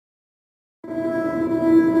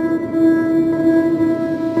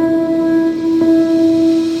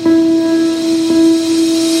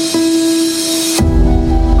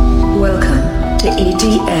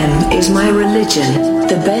Region,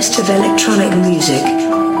 the best of electronic music,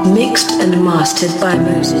 mixed and mastered by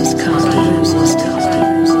Moses Carter.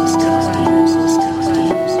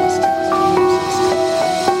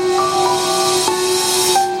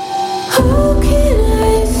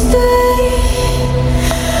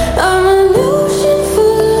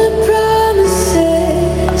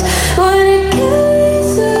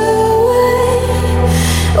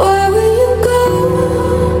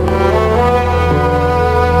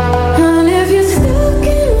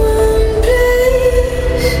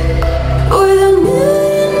 With a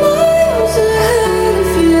million miles ahead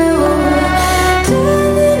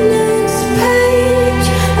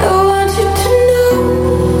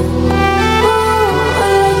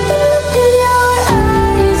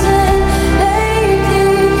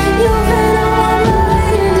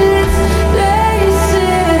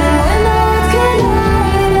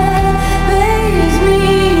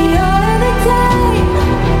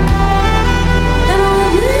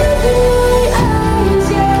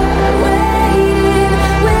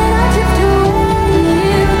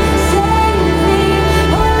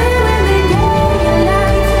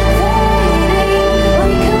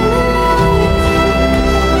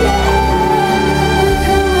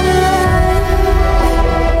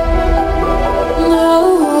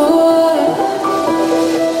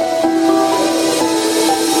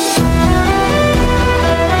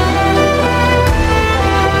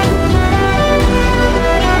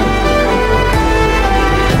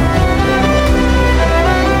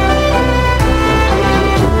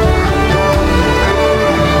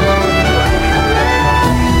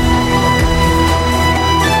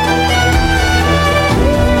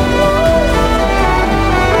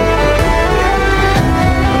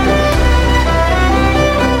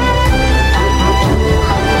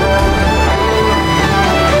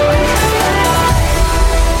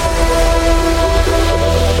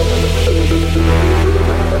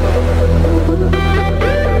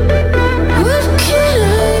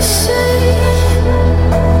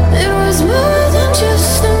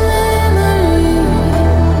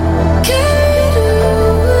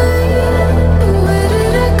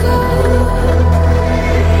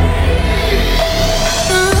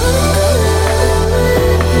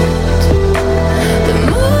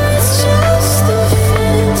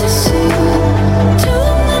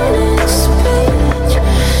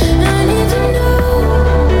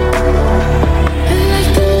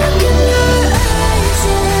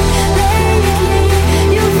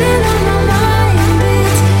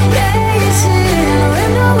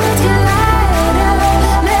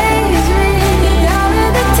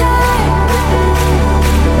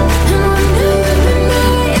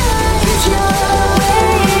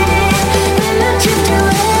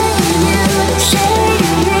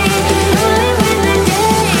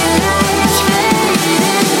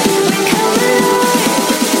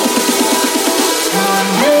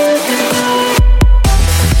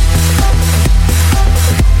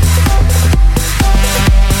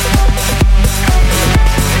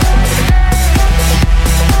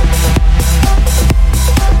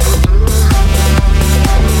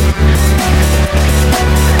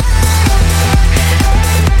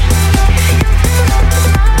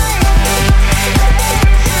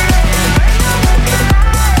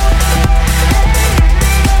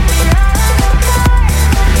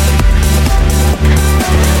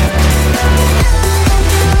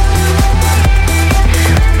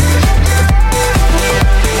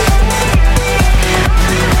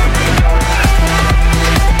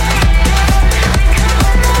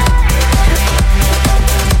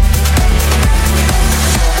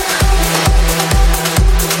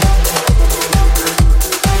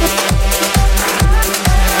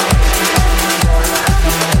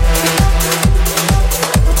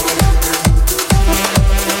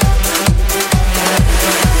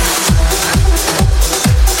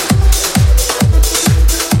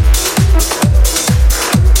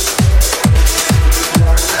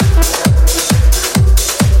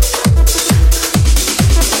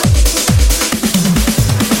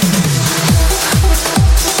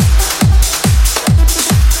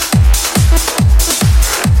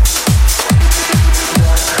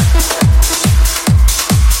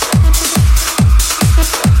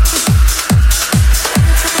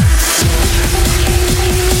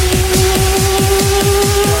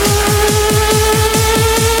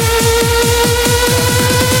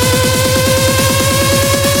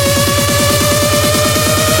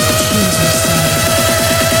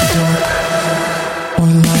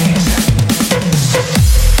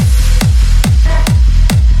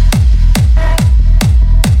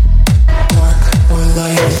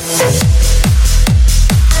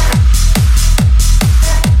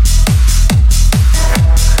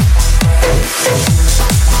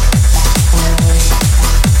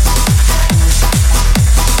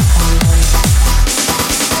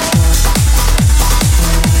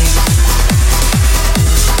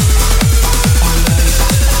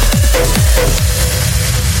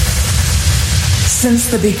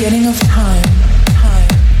Since the beginning of time,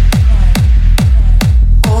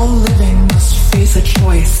 all living must face a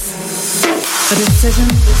choice, a decision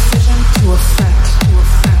to affect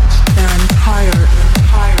their entire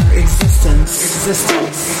existence,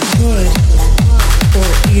 good or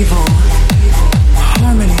evil,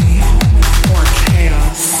 harmony or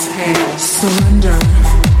chaos, surrender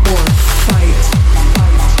or fight,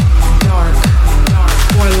 dark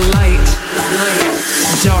or light,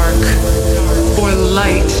 dark or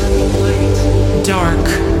light, dark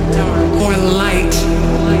or light,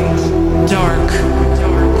 dark or light,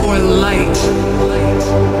 dark or light,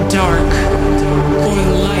 dark or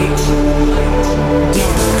light, dark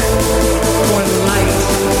or light,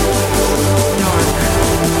 dark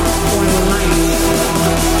or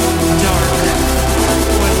light, dark.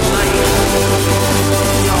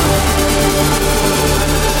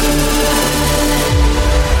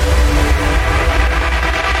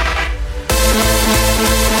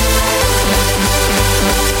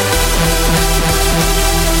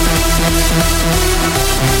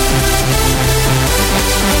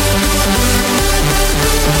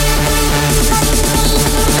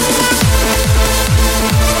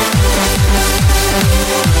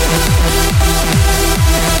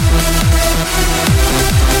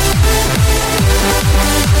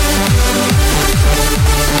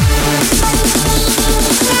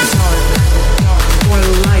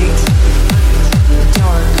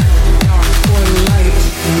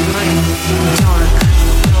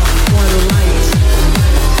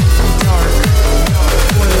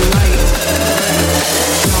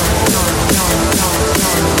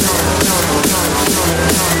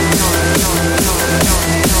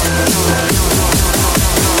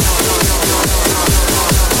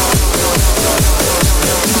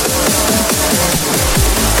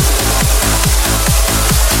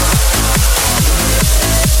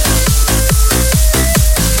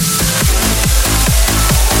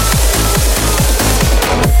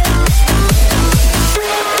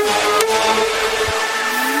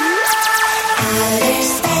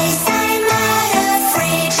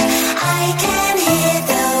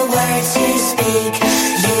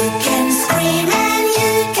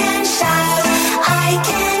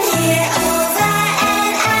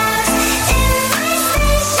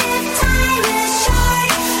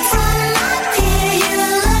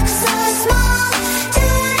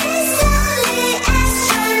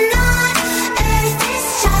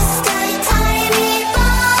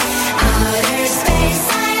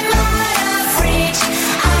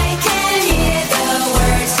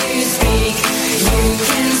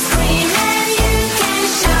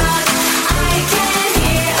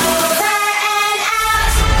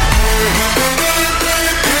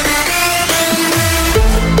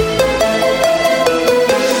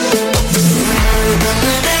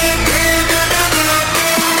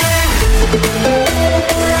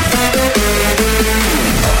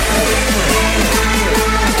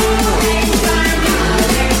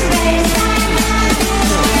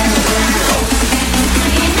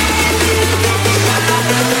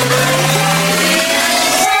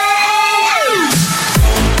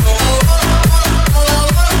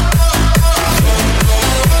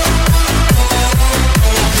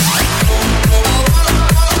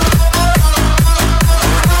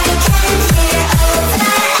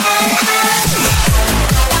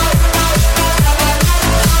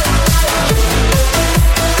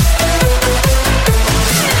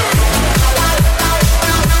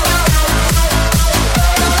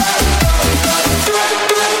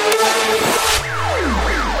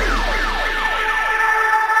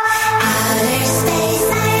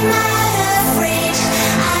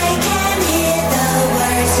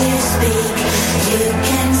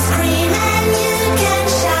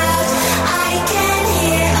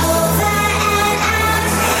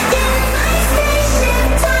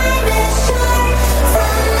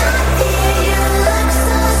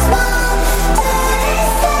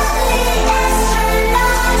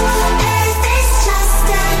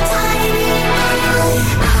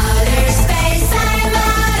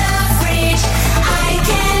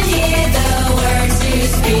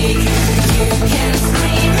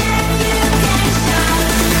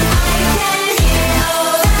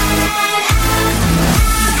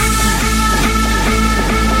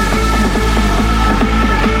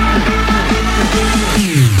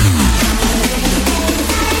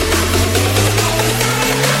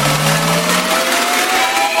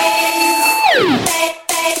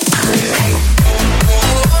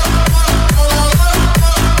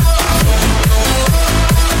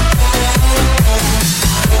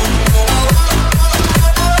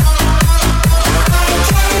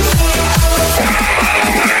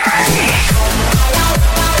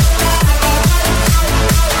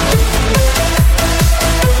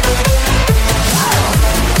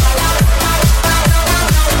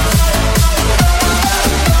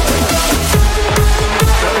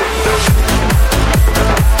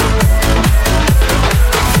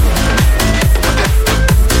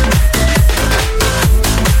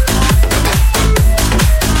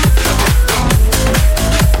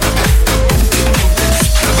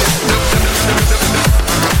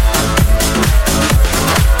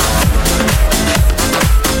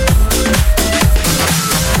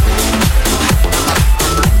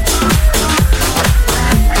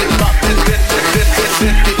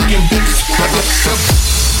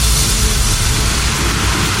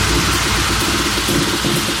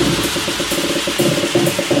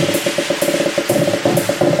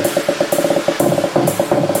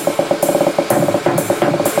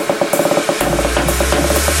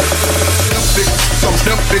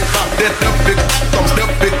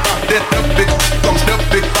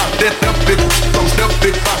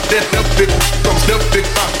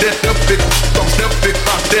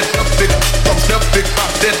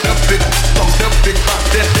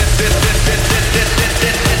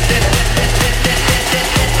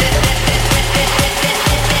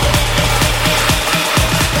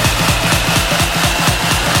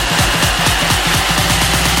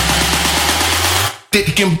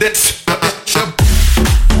 Taking this.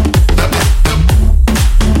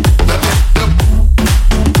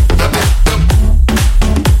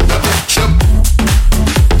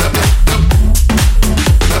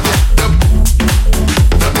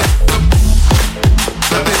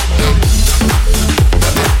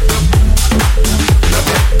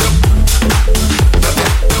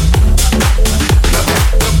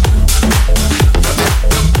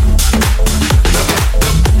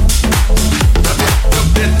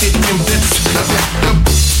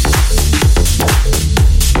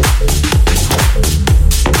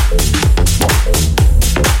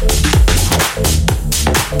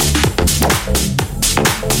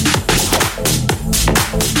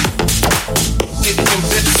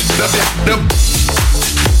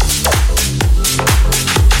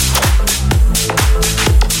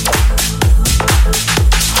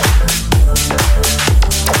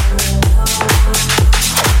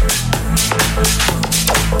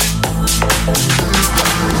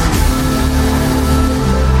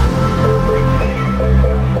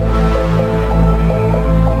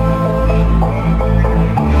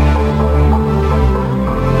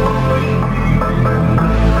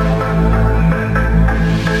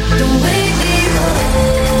 Don't wake me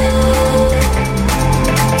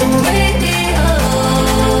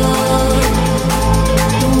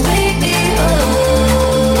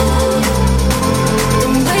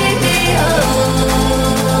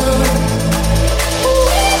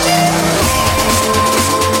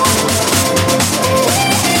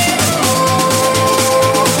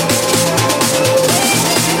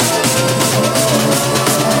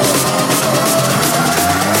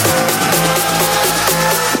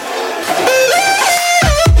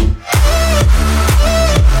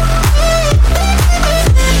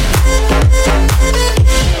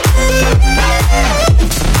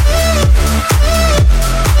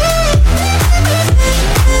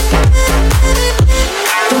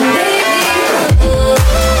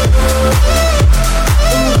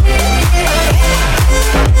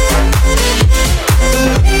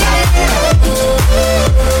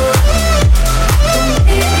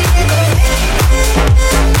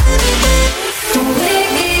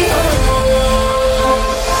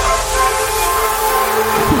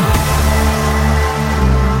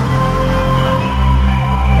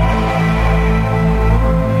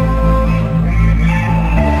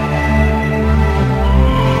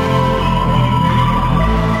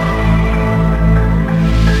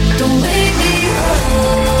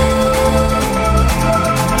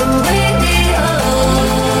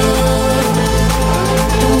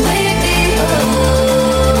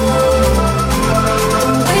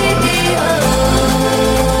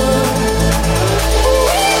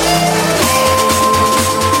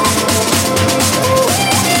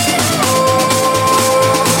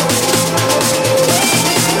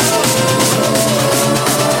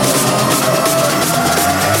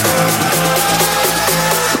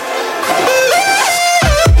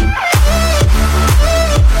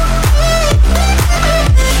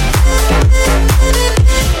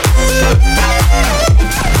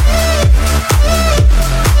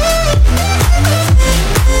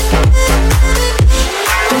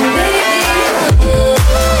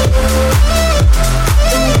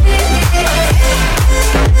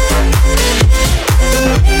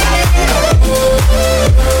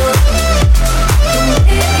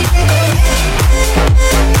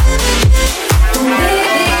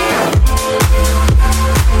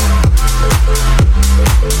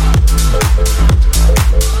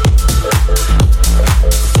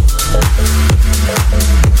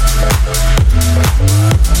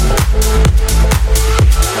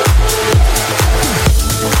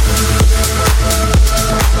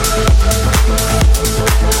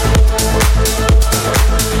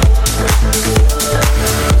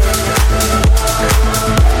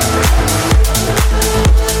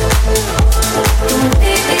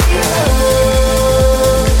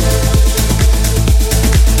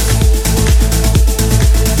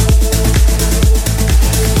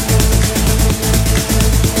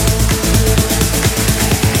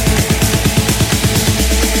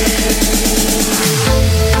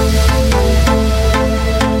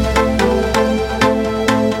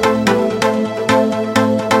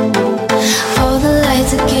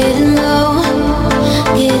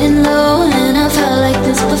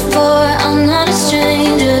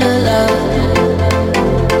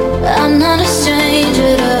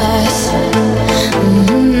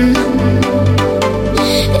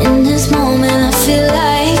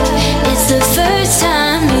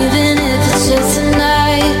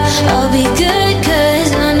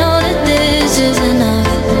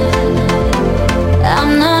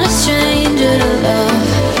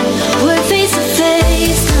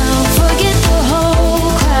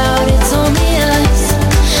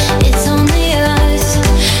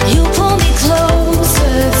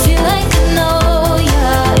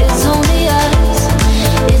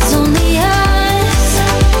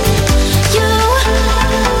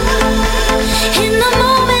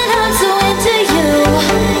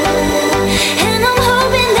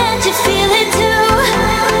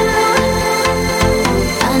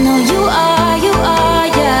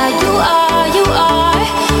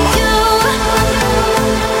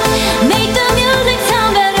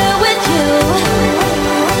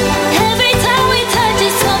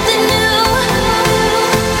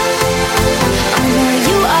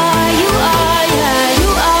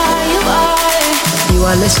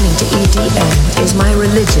are listening to EDM is My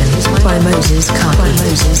Religion by Moses Kaki.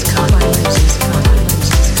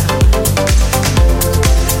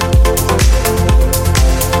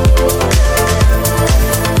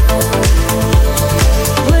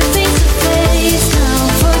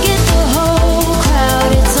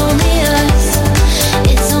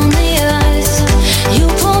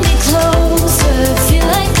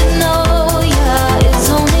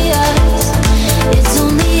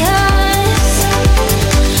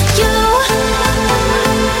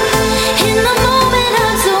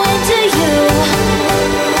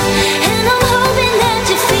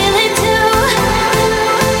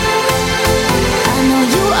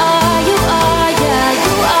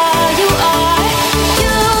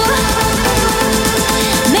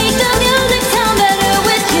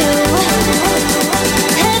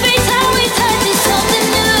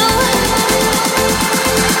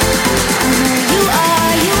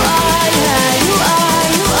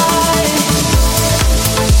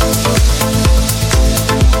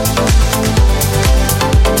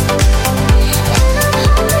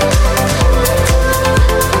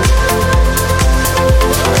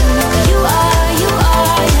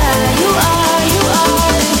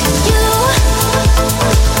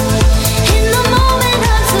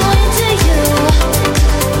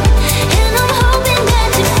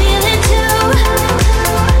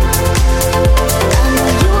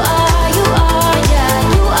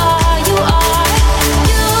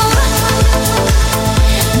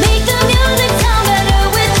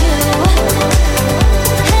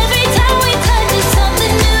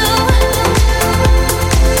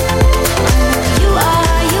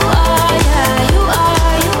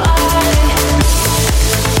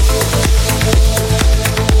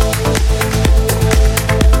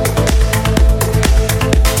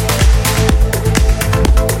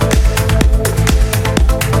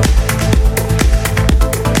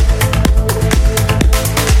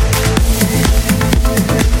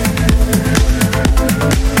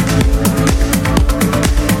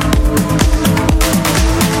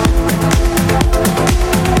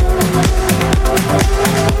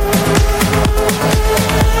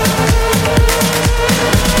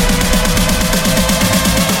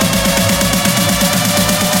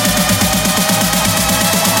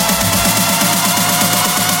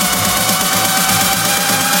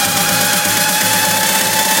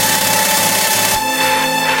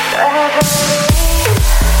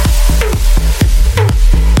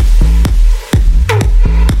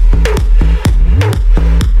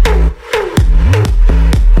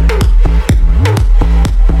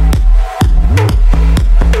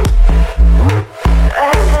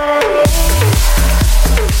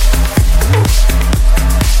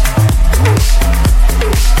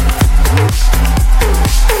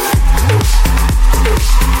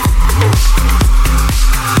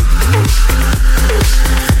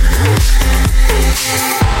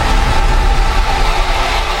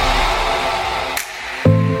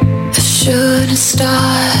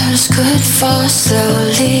 Stars could fall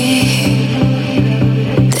slowly,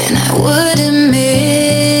 then I wouldn't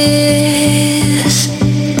miss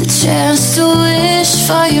the chance to wish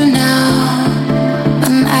for you now.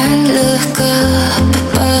 When I look up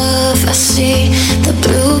above, I see the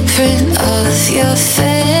blueprint of your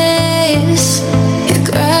face. Your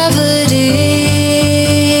gravity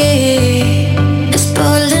is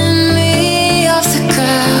pulling me off the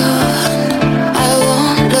ground. I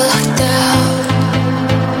won't look down.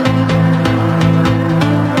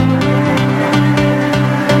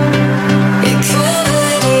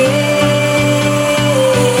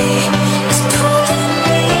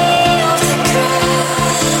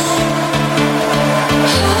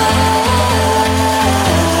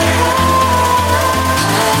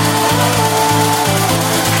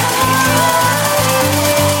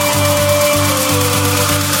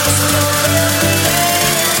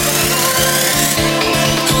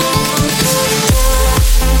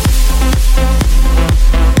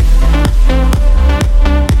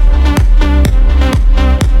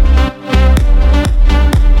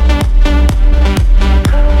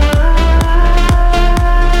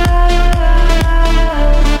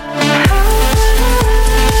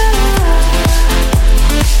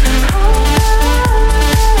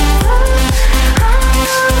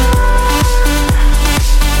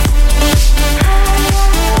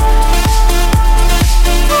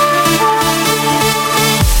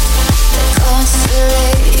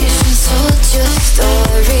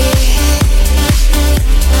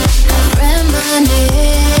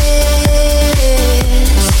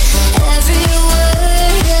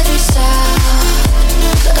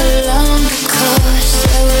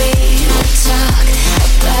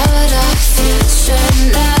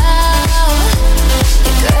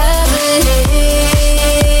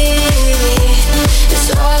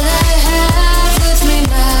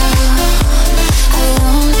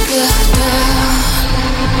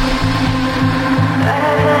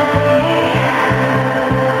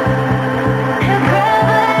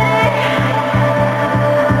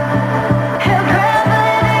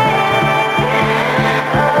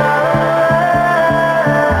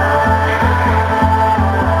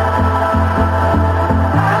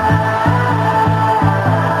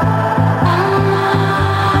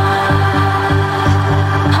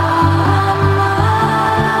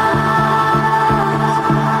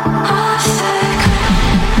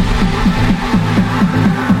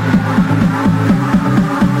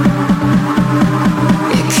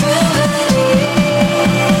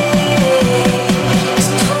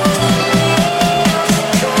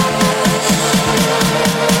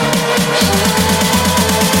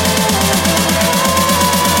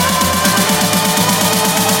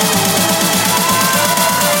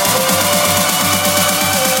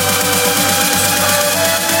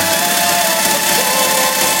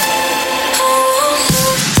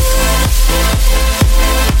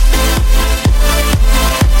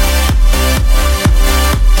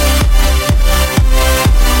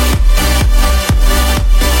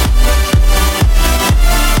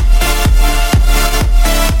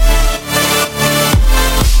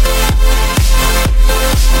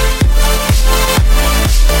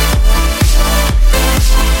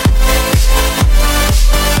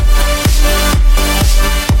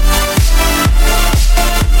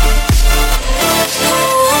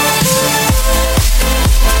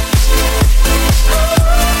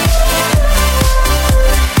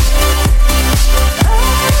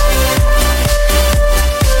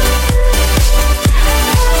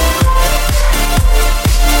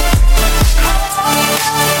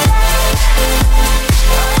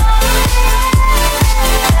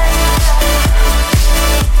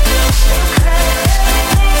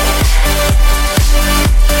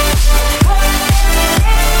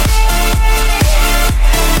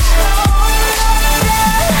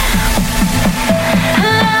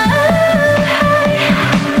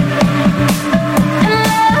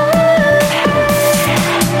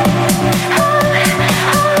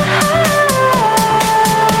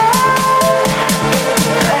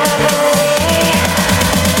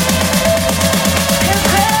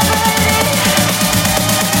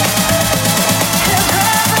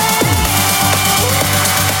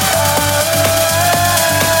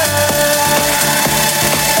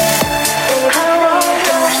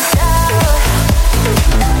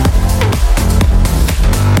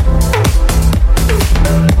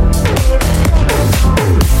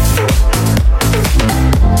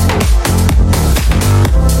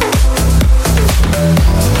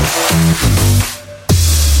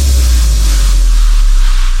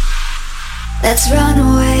 Let's run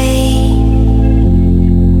away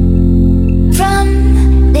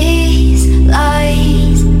from these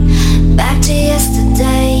lies, back to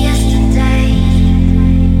yesterday.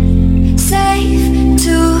 Safe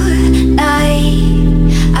tonight.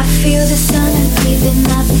 I feel the sun creeping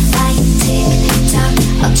up like tick-tock.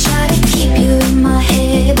 I'll try to keep you in my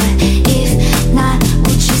head, but if not,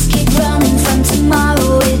 we'll just keep running from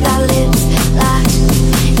tomorrow with our lips locked.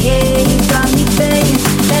 Yeah, you got me begging,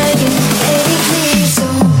 begging, baby, please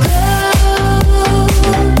don't.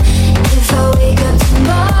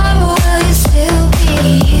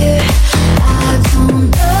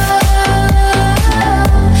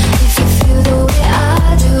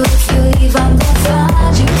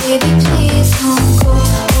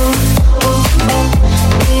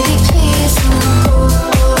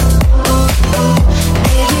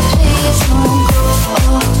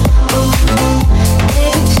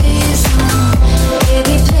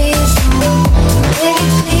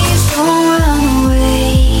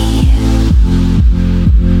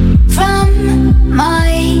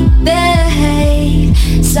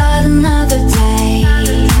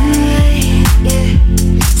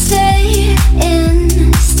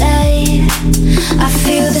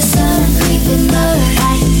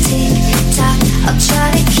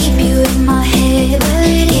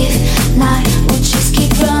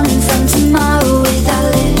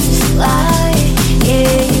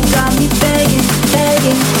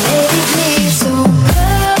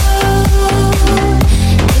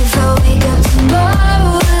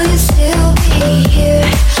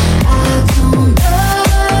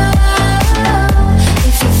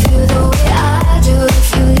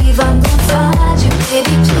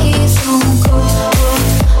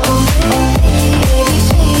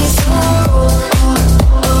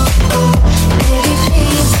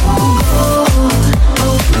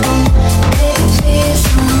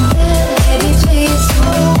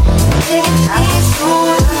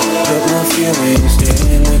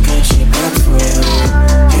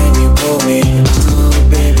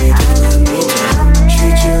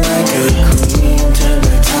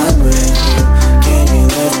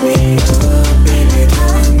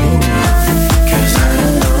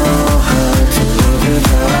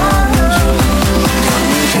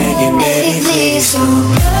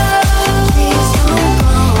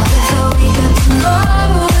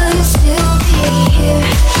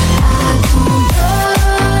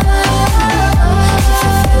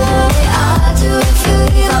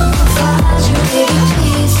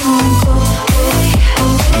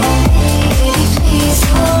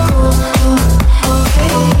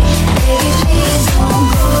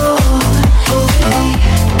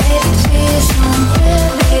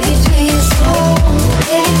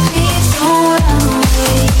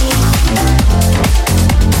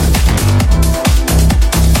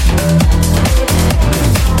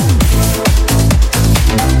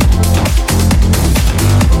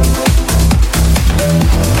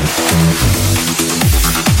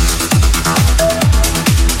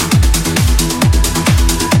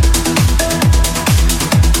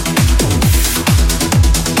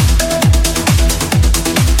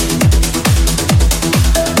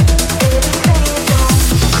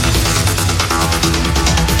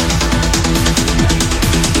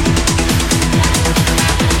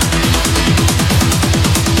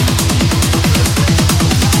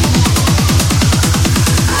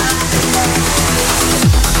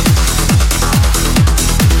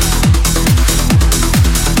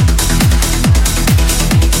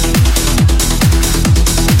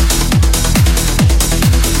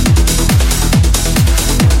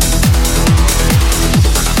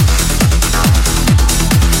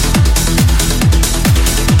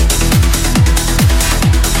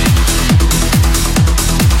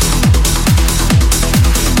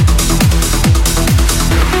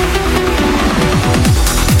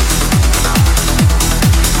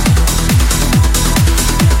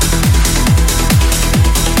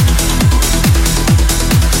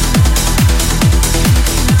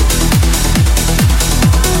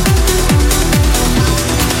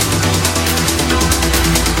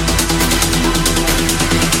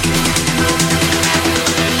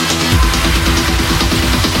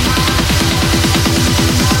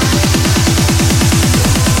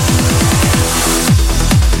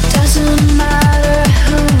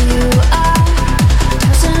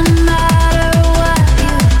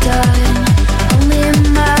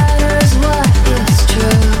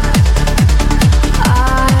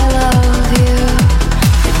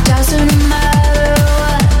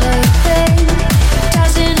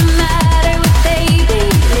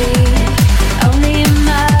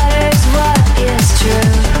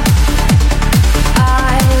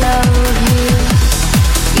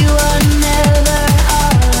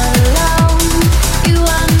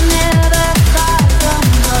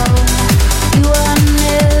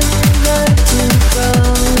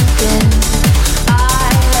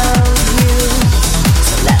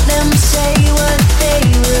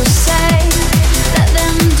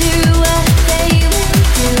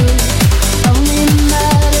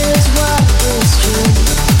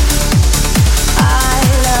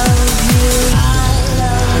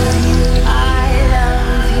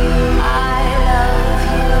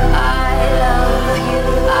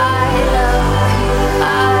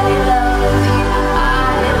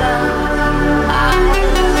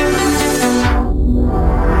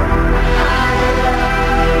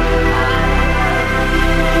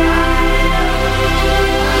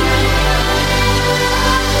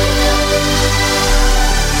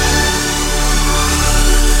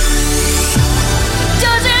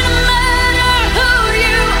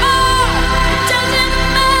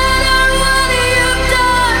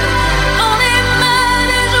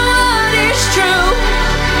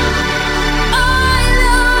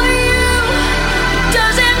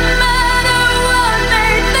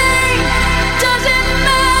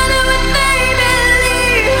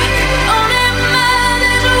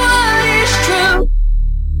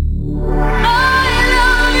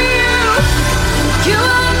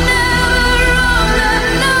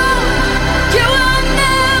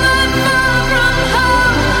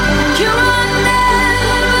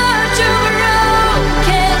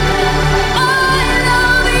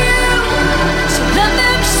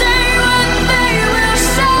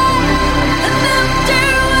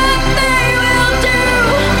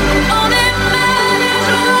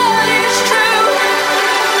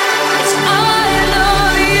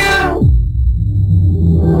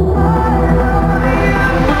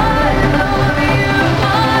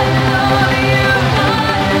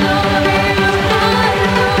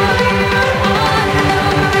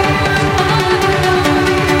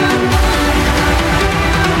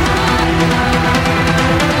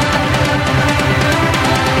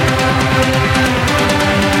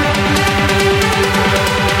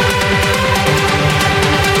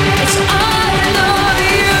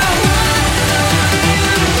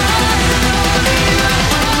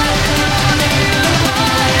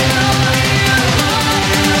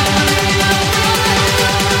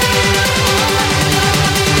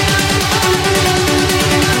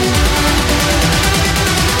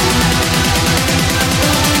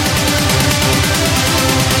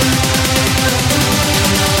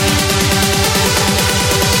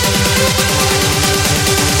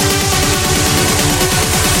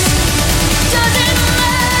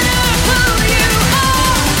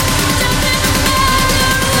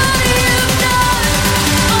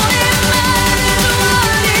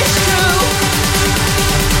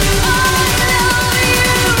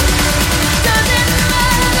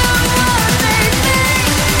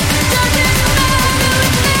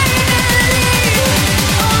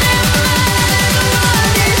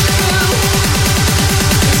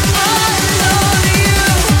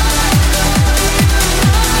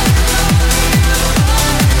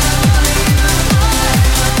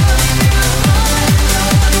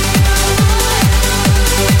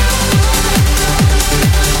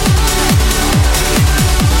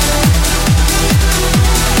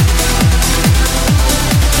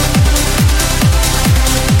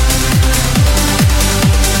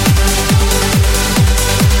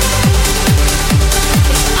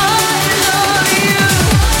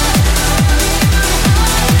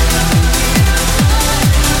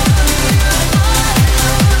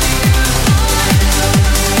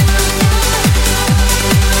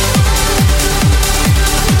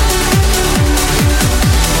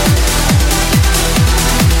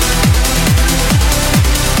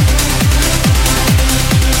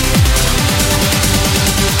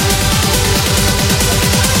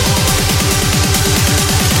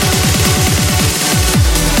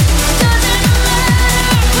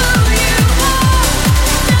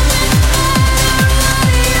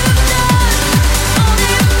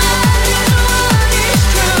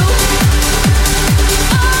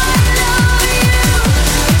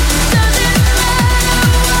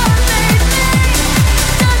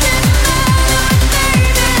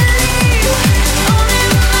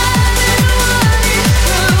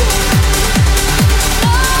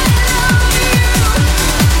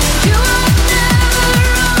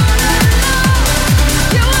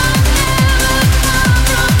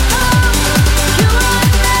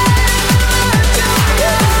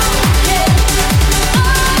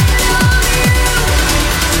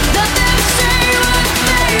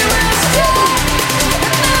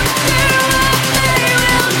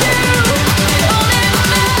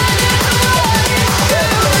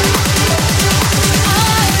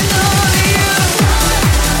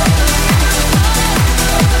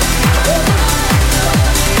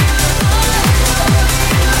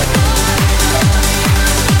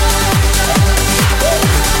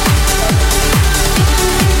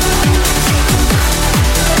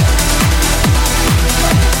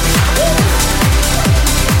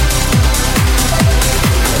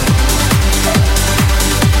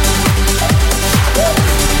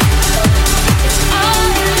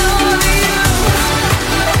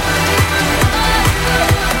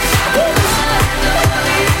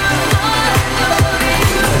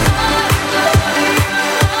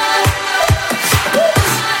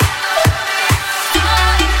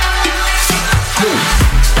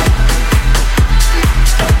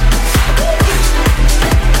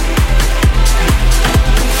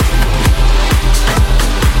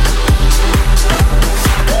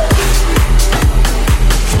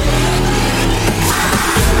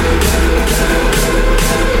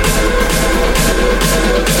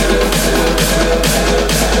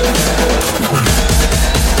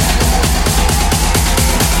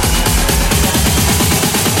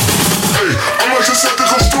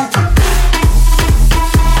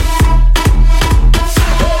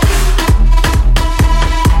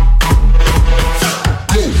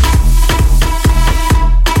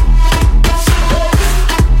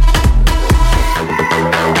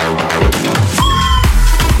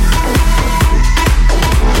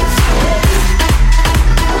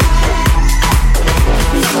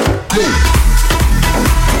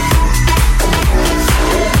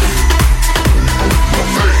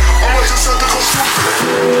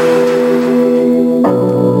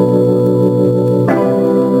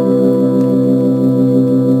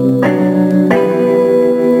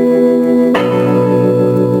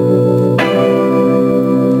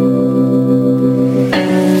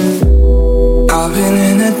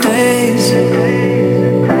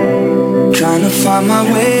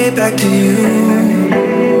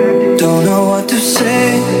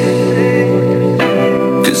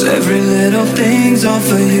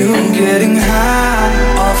 for you. I'm getting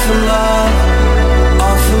high off of love,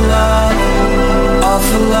 off of love, off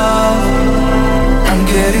of love. I'm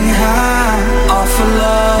getting high off of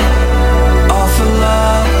love, off of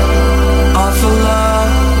love, off of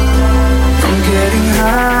love. I'm getting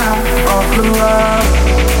high off of love,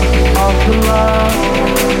 off of love,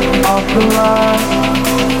 off of love.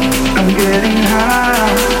 I'm getting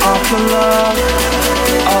high off of love,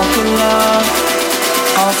 off of love,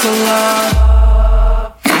 off of love.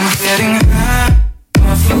 I'm getting high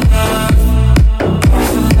off of love,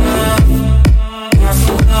 off of love, off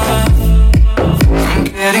of love. I'm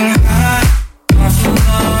getting high off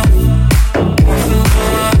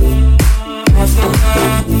of love, off of love, off of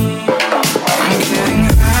love. I'm getting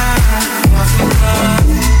high off of love,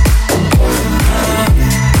 off of love, off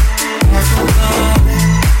of love.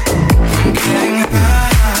 I'm getting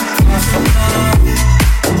high off of love, off of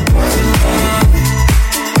love, off of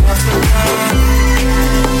love.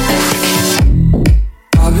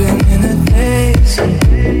 I've been in a daze,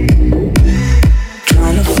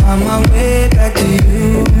 trying to find my way back to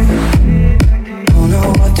you. Don't know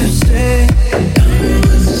what to say,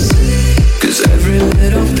 'cause every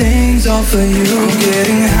little thing's all for you. I'm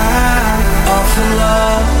getting high off of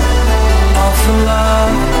love, off of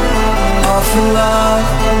love, off of love.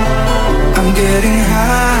 I'm getting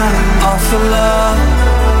high off of love,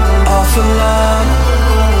 off of love,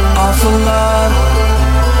 off of love.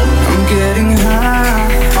 I'm getting high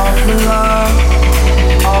off of love,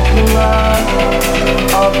 off of love,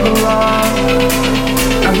 off of love.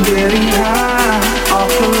 I'm getting high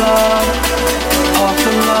off of love, off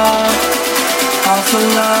of love, off of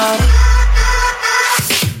love.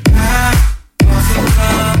 High off of love,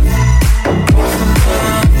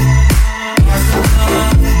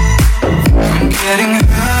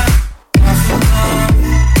 off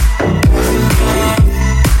of love,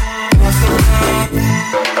 off of love.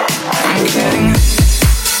 I'm getting high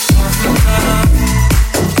off of love, off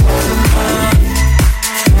of love, off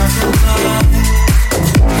of love.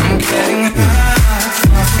 I'm getting off of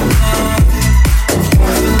love, off of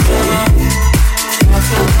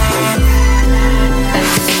love,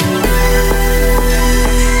 off of love.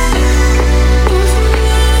 I'm getting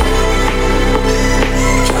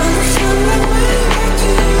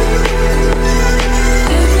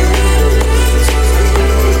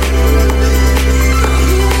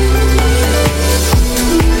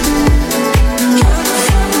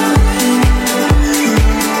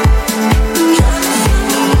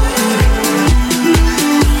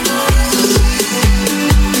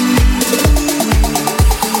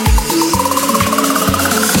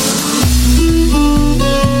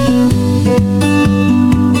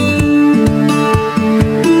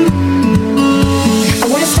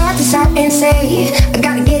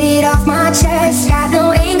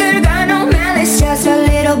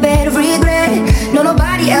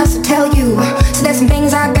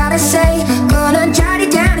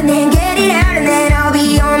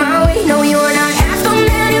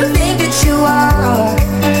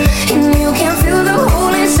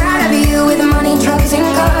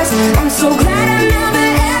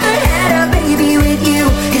off of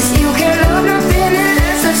love, off of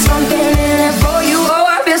love,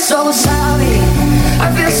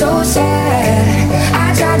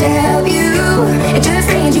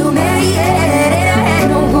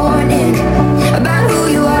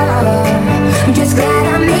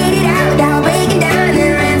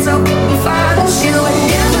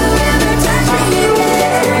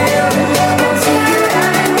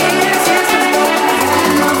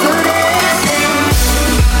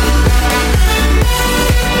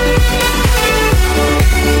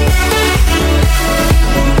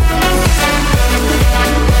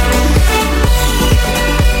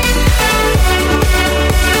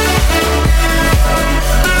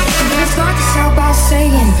 off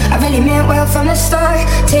of love.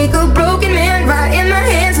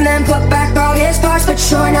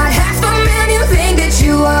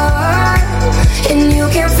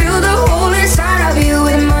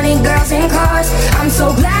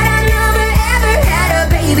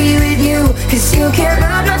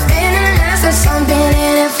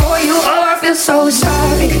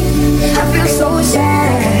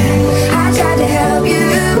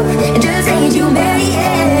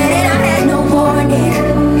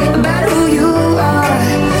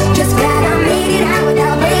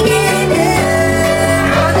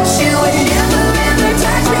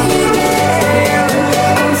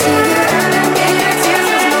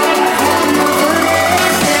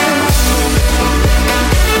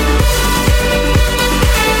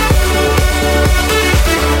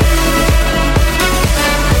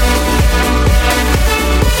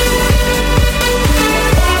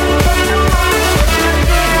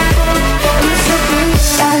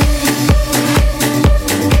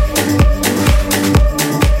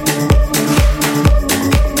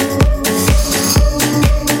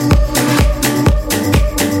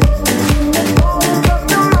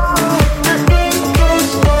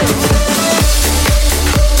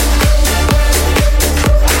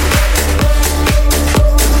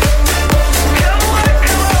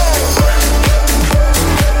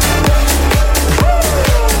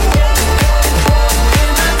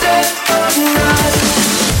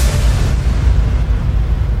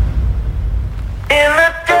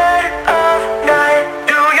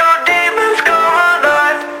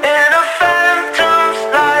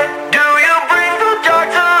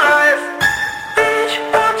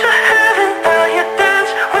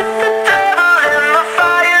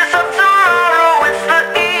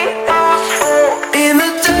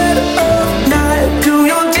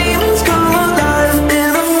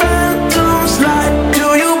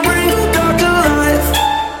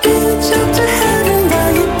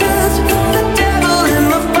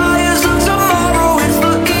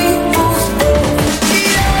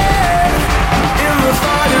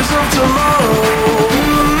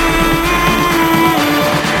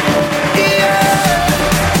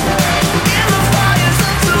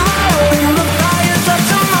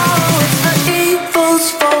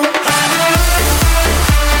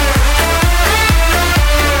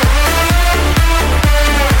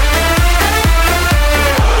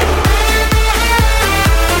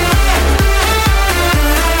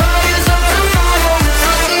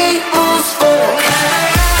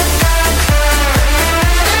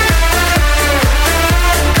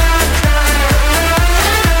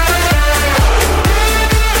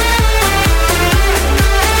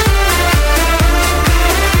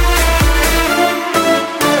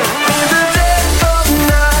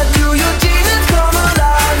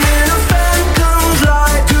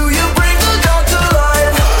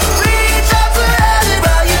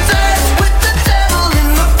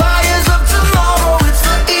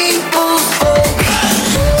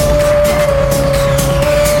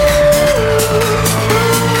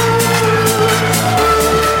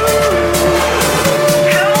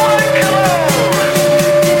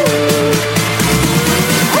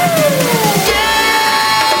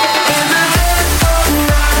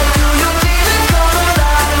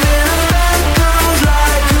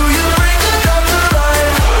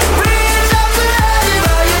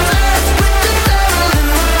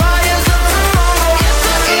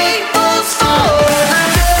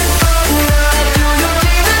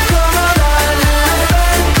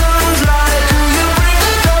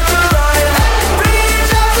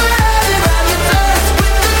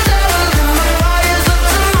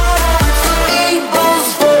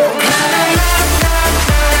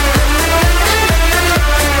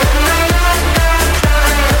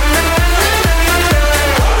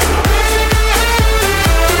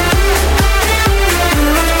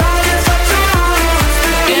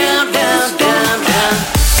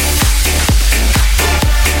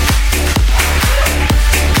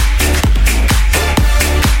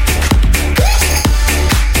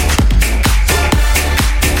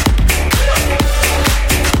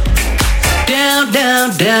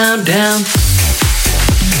 down, down, down.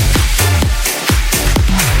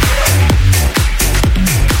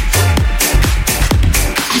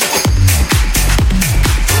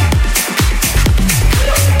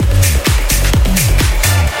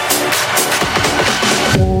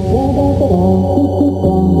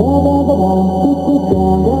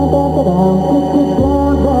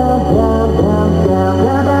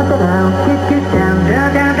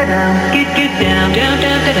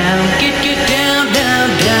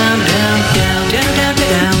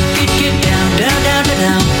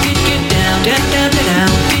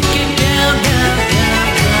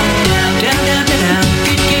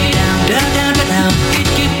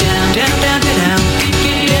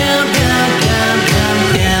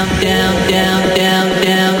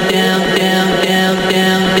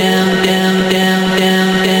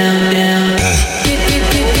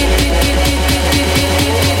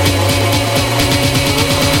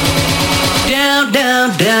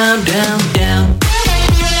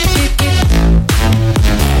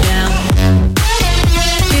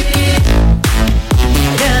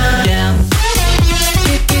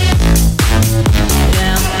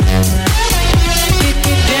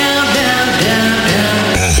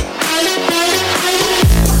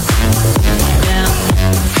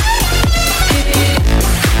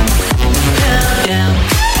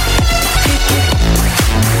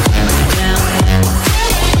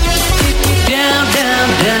 Down, down,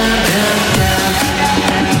 down, down.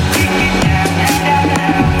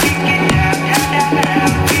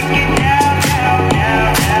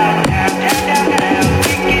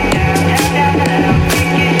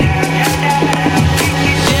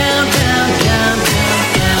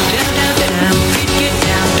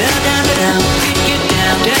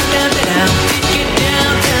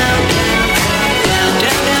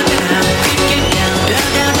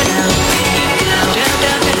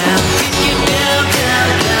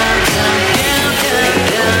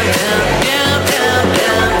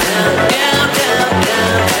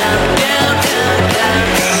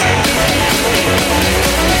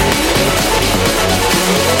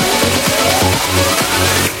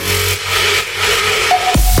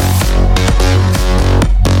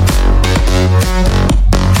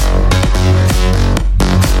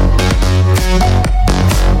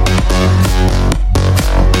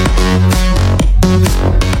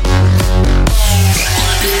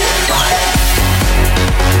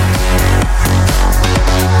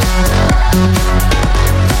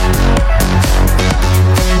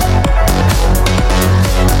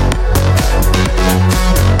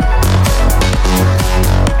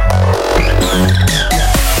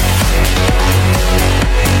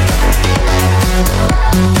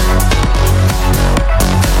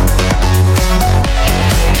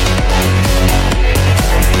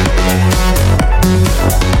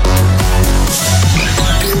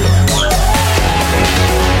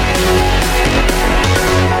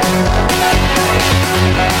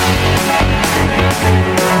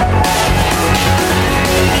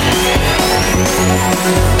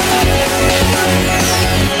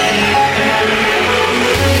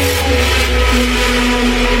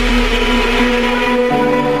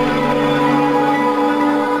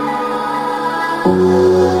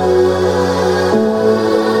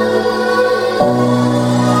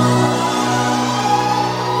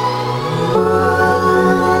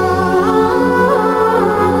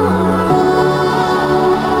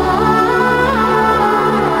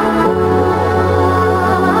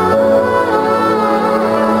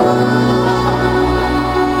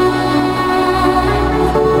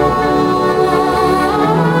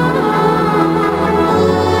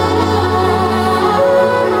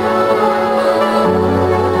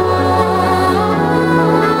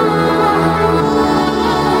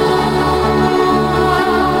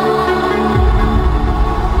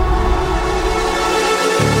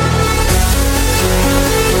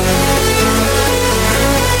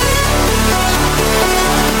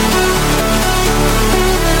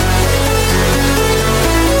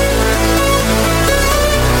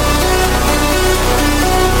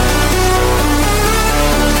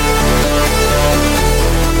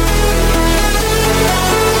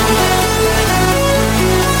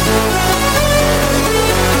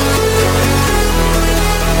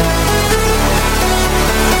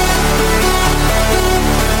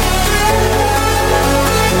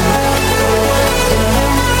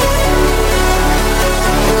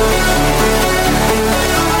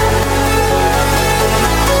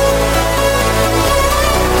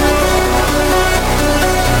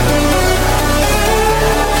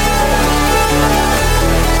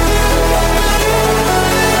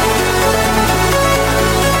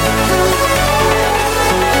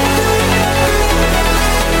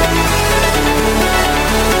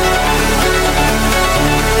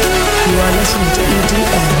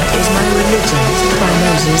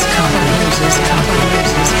 Moses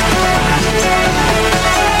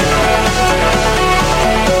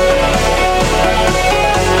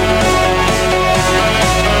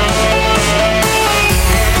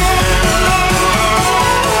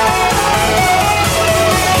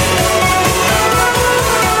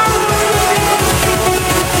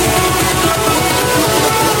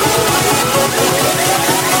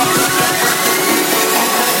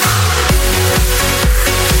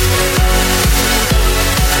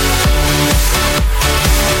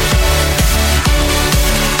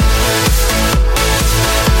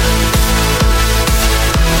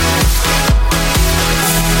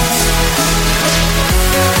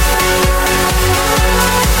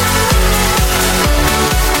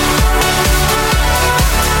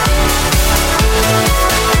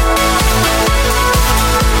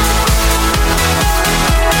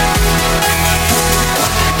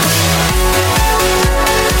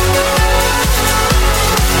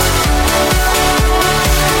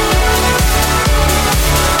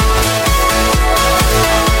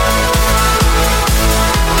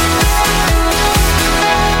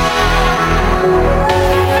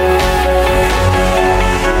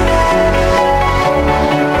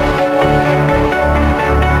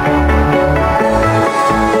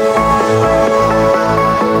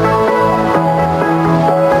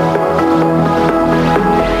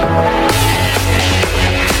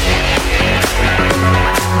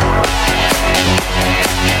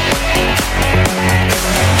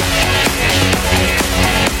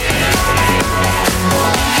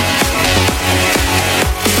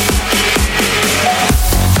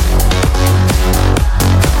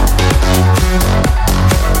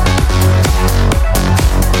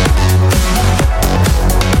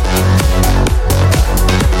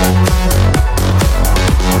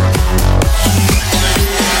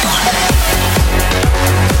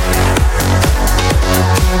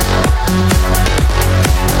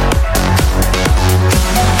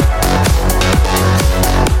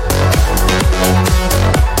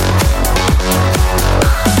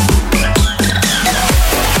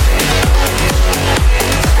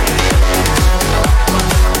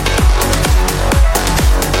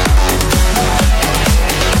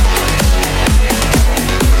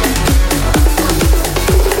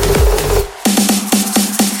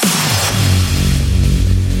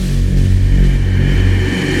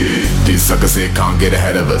Suckers here can't get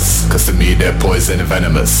ahead of us, cause to me they're poison and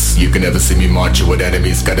venomous. You can never see me marching with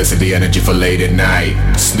enemies, gotta save the energy for late at night.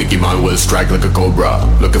 Sneaky mind will strike like a cobra,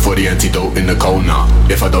 looking for the antidote in the corner.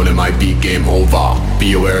 If I don't, it might be game over.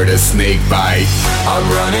 Be aware of the snake bite. I'm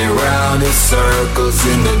running round in circles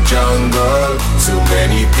in the jungle. Too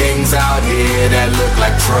many things out here that look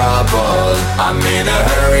like trouble. I'm in a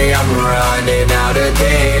hurry, I'm running out of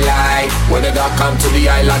daylight. When the dark come to the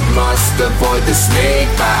island, must avoid the snake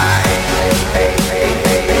bite.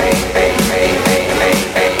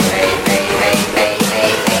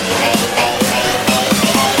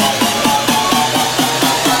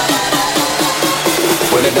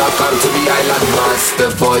 When the dark come to the island, must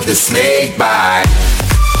avoid the snake bite.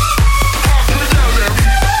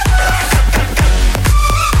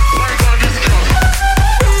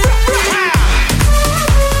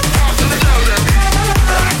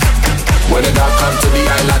 When the dark come to the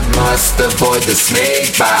island, must avoid the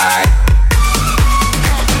snake bite.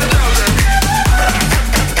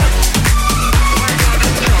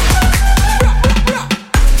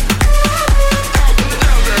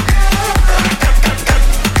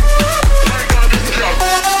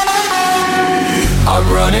 I'm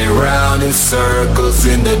running round in circles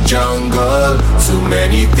in the jungle. Too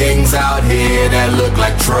many things out here that look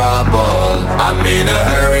like trouble. I'm in a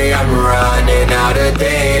hurry, I'm running out of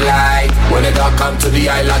daylight. When the dark come to the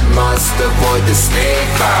island, must avoid the snake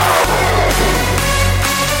bite.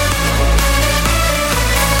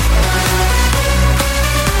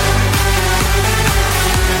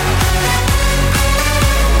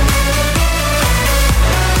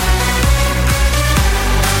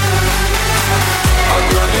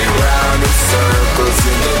 Circles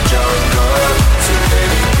in the jungle. Too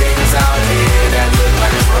many things out here that look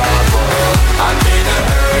like trouble. I'm in a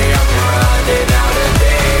hurry, I'm running out of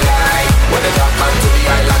daylight. When the dark comes to the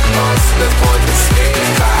island, must avoid the snake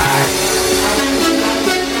bite.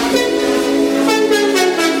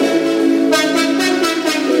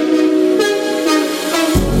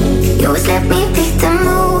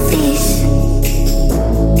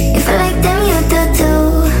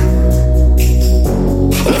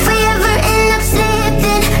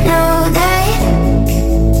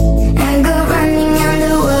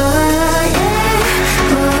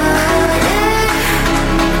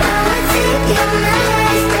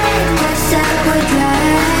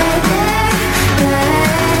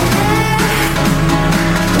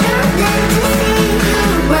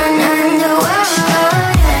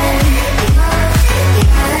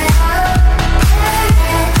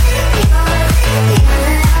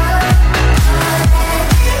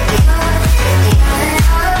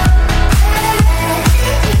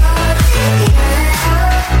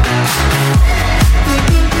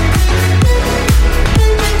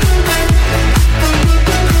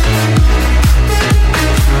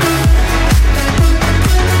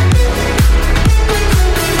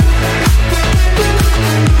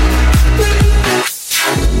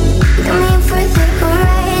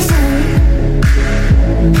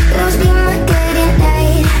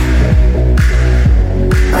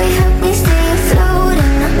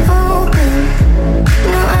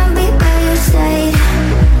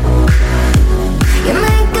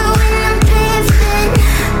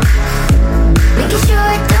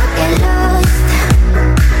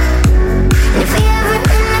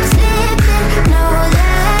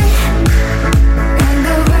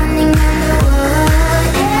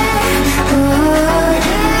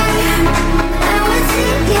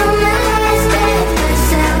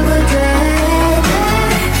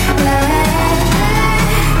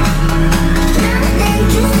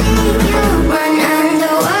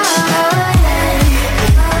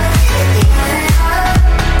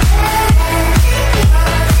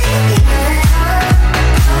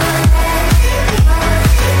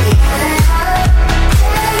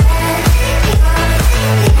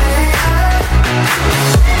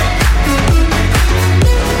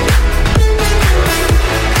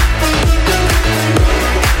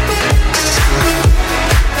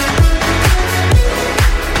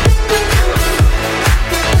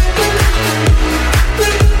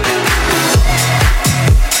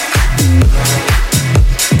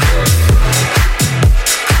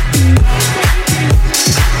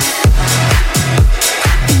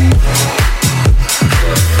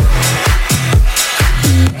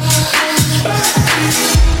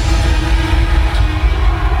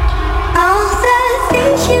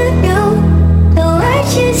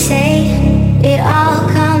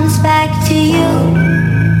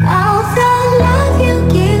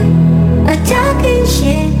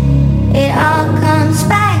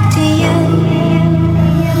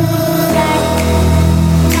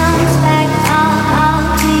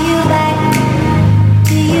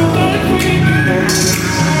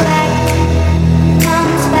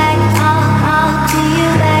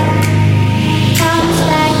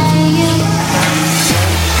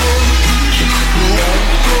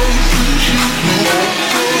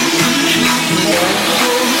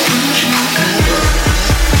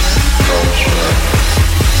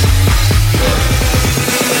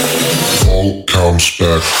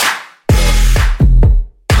 back.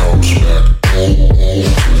 Bounce back. Bounce back to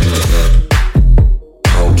your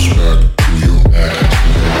head.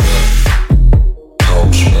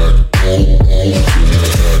 Bounce back. To your head.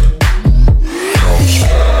 Bounce back. Bounce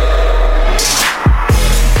back.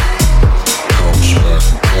 To your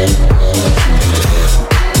head. Bounce back to your head.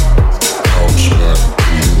 Bounce back. To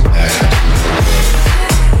your head.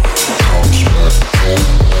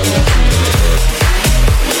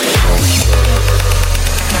 Bounce back.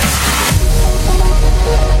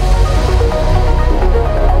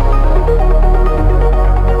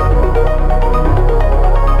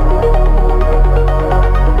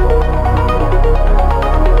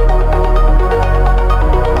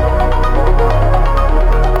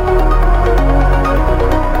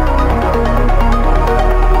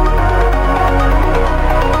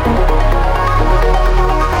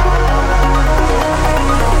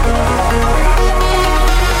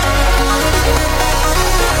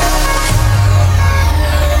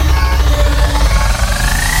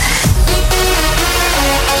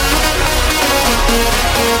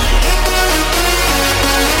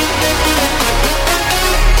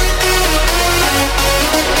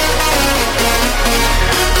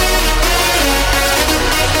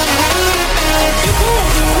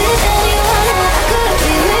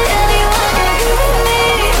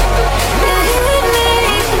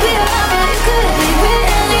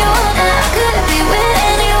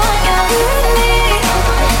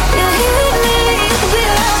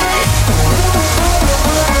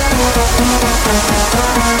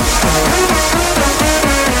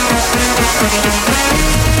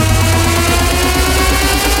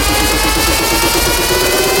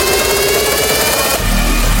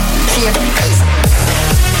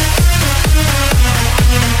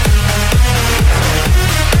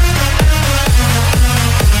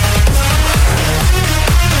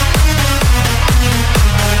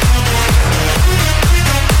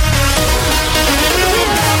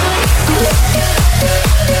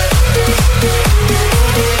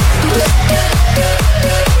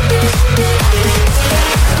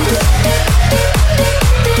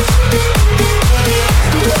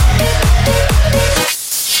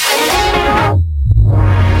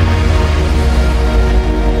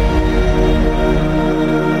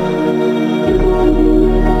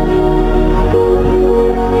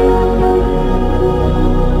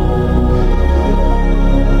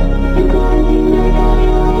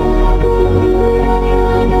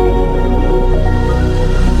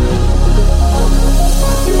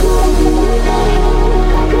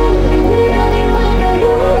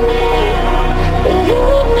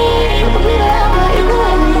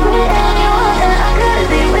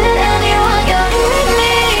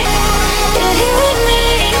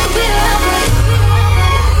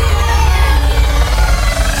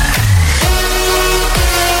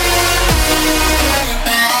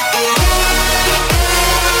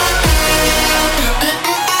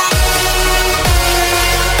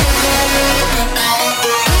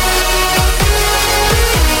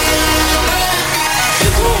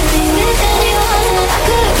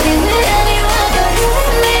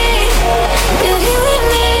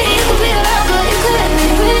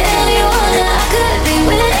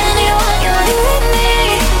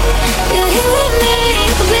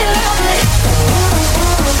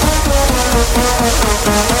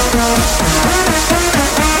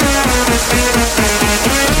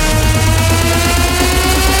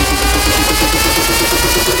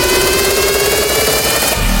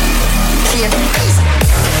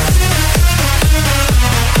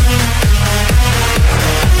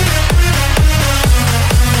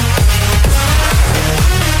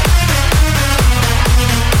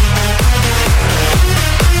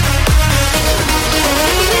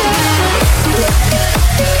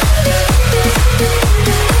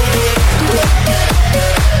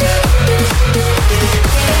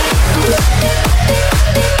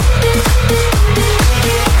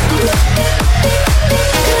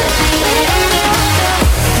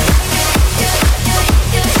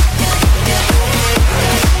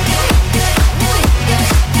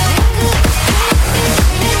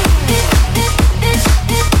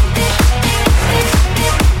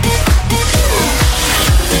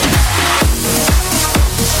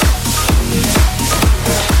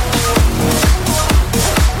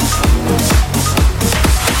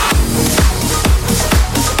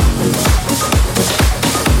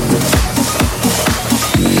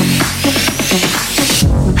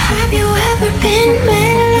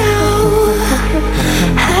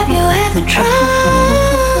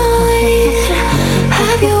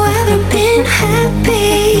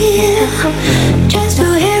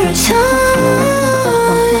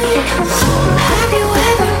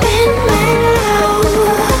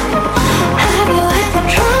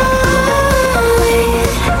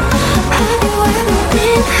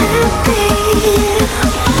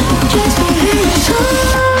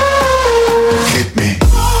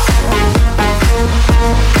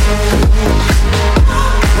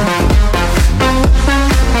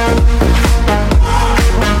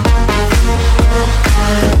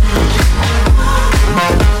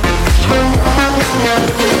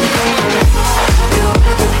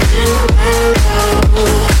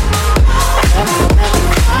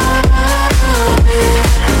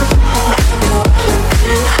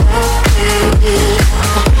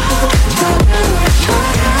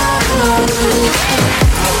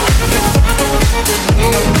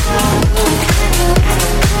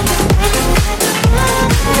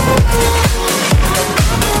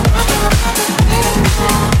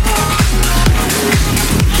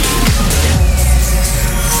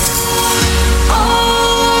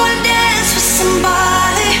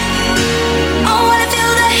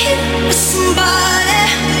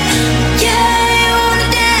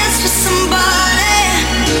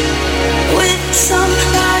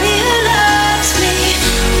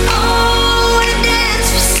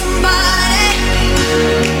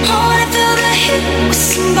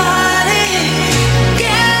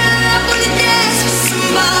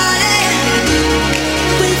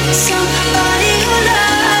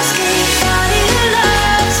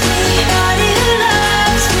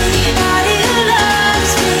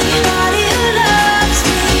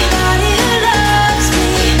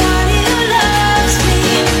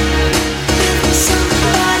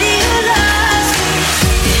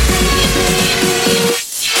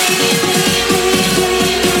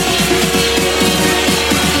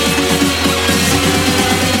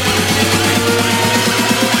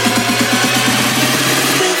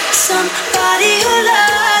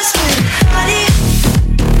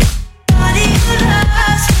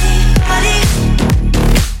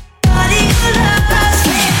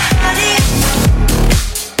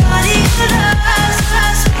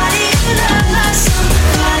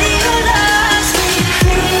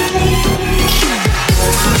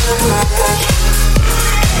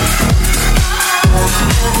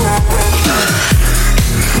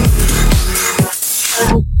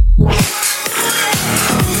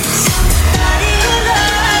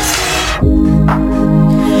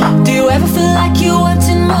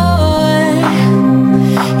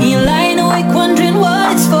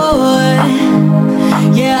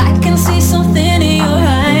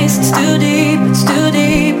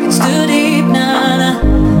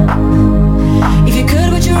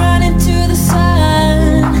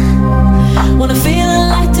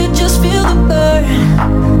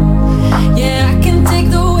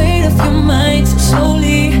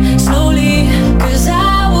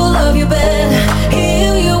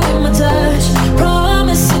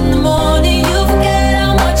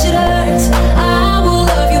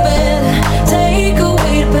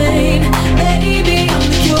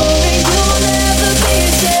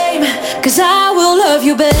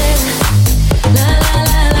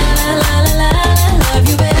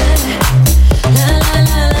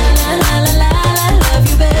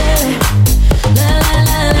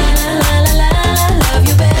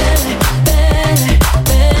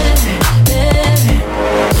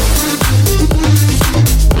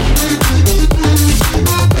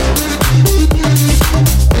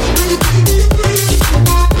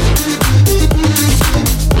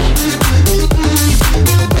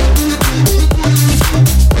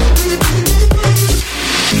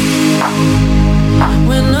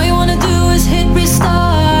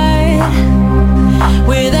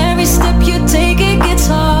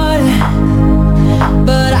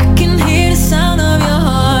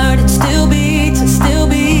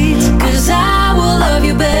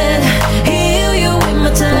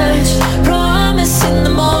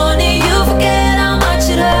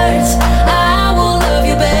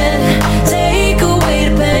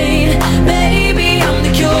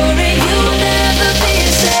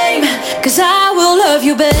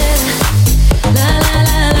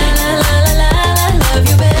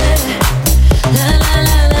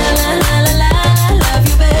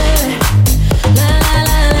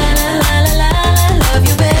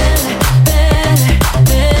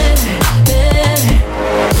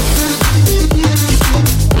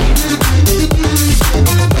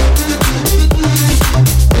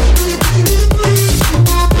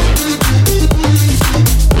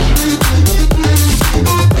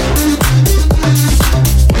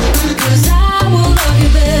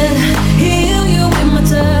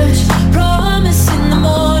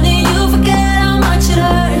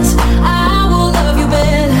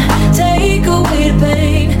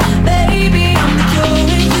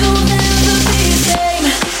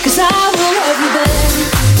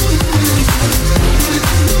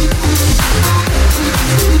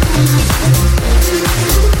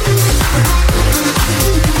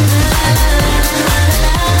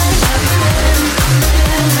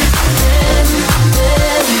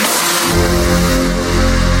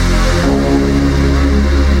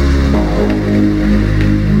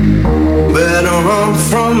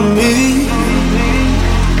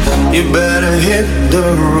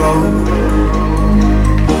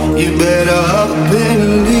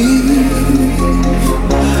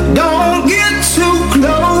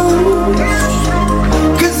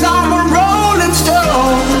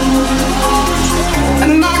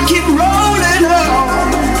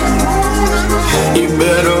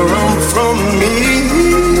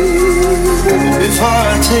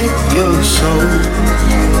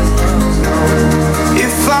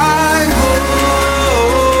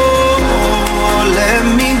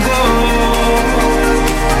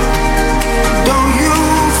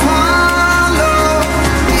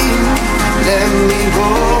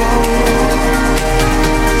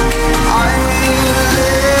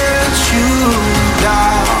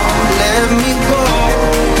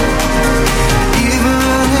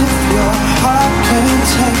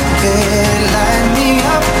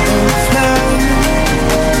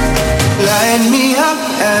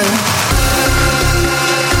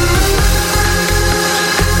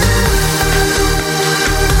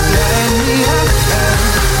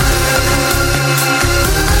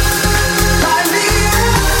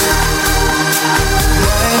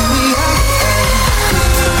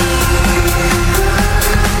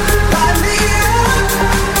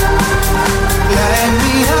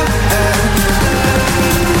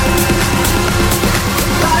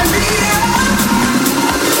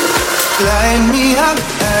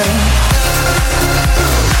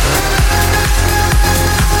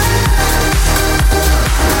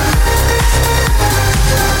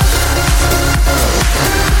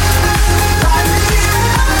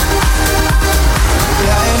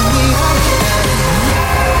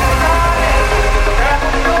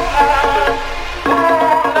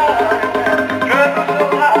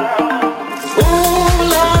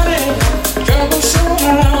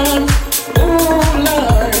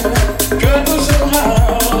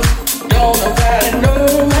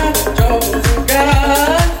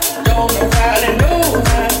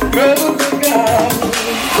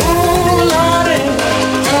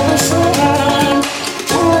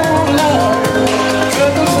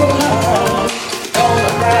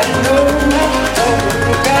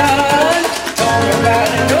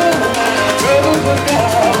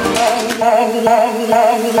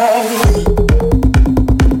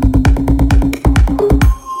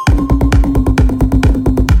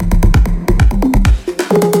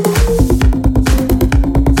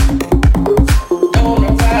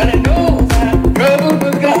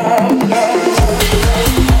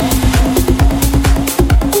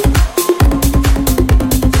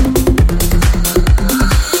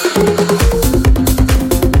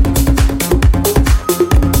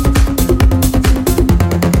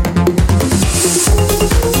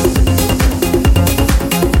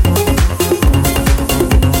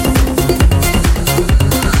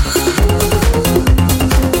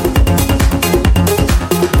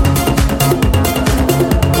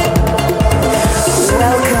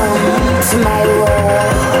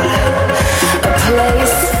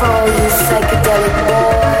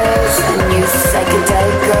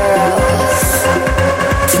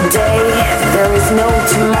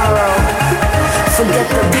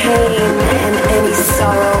 Forget the pain and any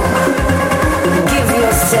sorrow. Give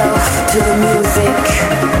yourself to the music.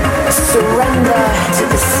 Surrender to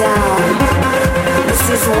the sound. This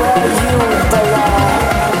is where you belong.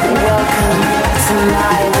 Welcome to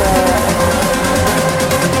my world.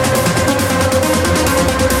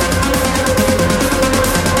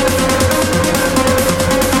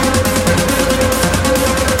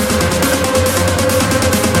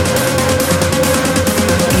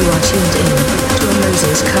 You are tuned in to a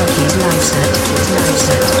Moses Karki's live set.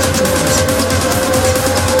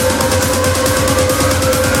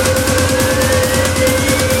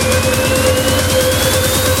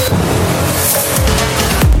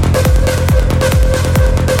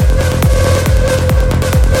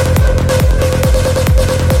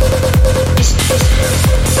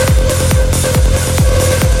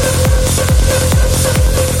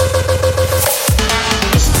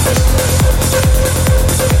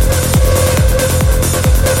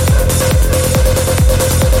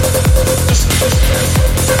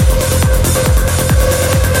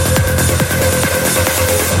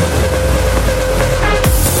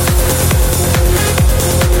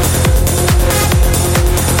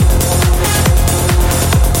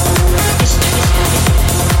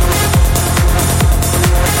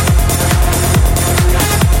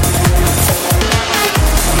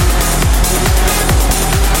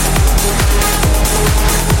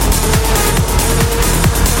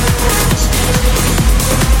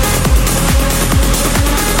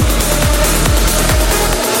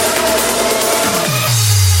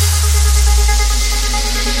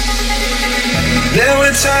 There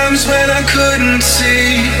were times when I couldn't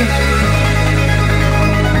see.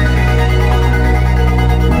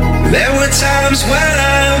 There were times when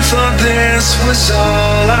I thought this was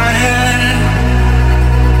all I had.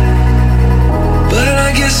 But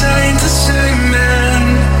I guess I ain't the same man,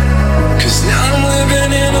 'cause now I'm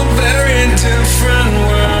living in a very different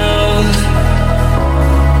world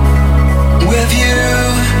with you.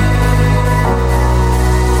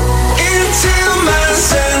 Into my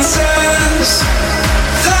senses,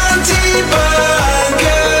 the deeper I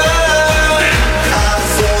go, I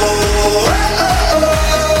fall,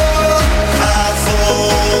 I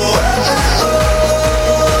fall.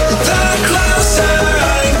 The closer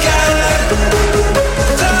I get,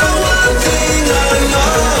 the one thing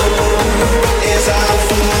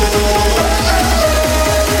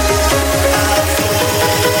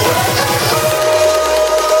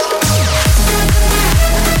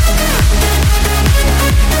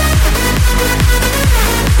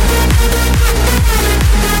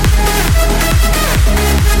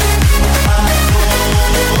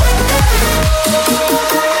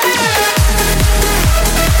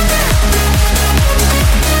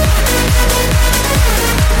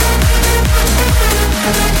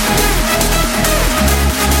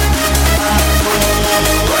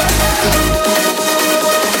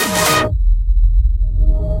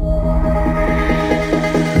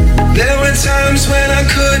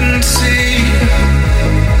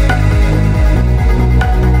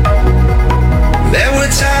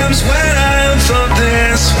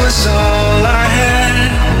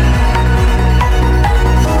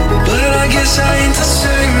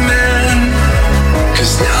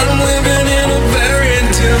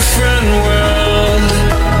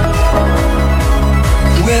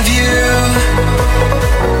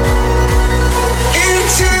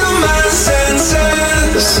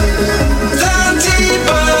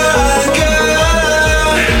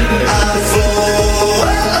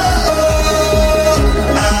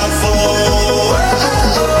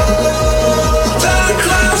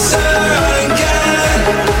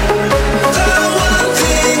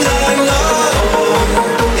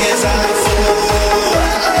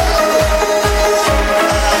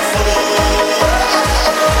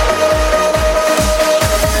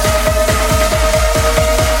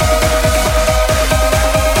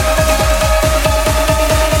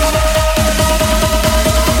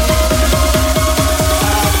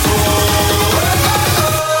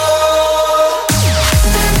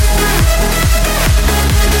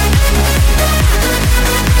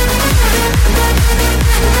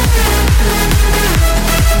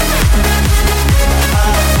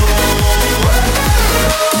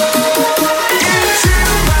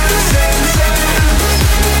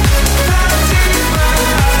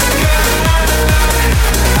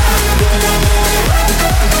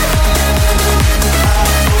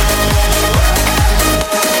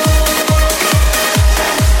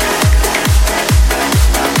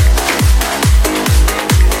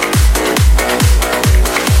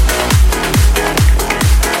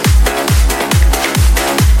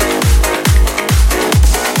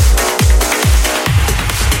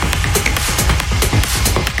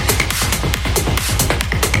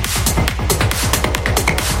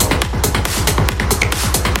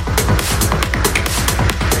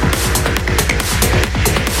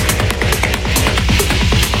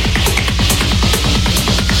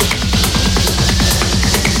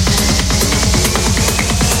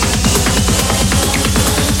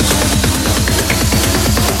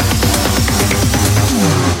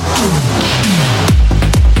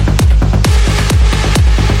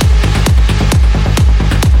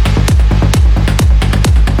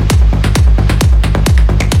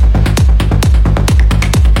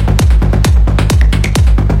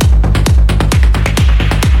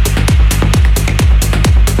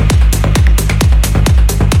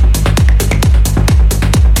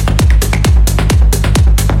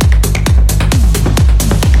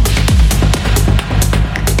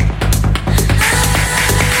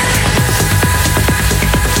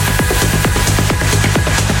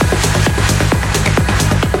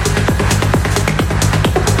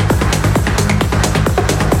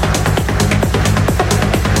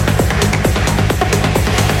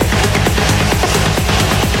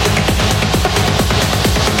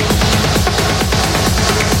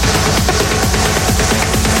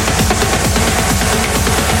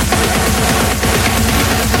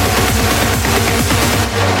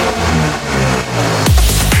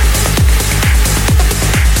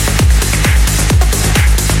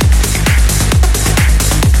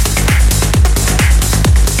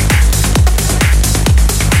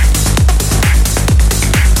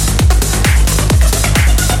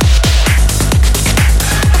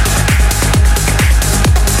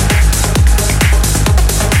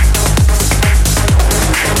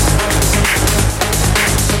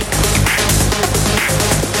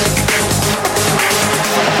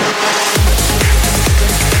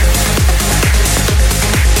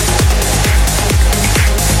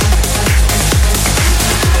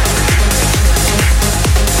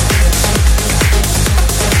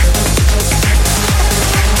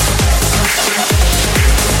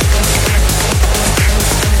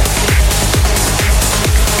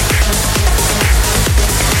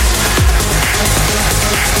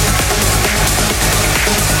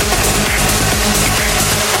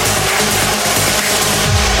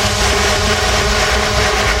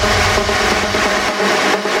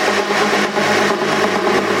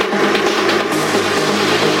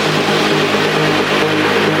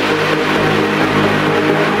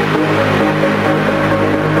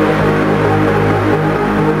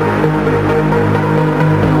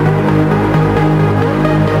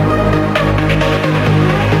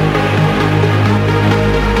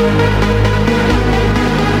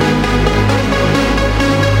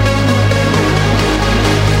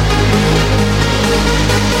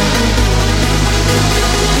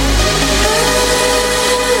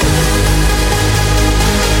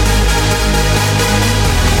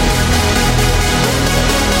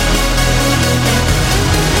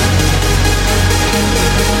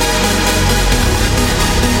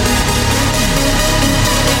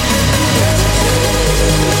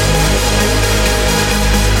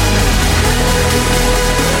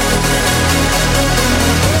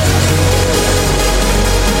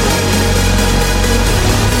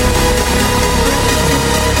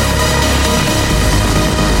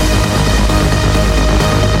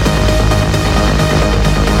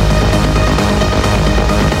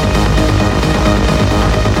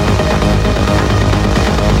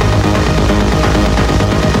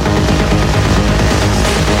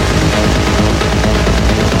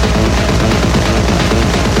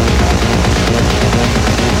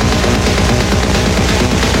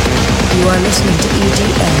You are listening to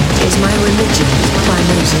EDM Is My Religion by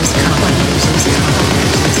Moses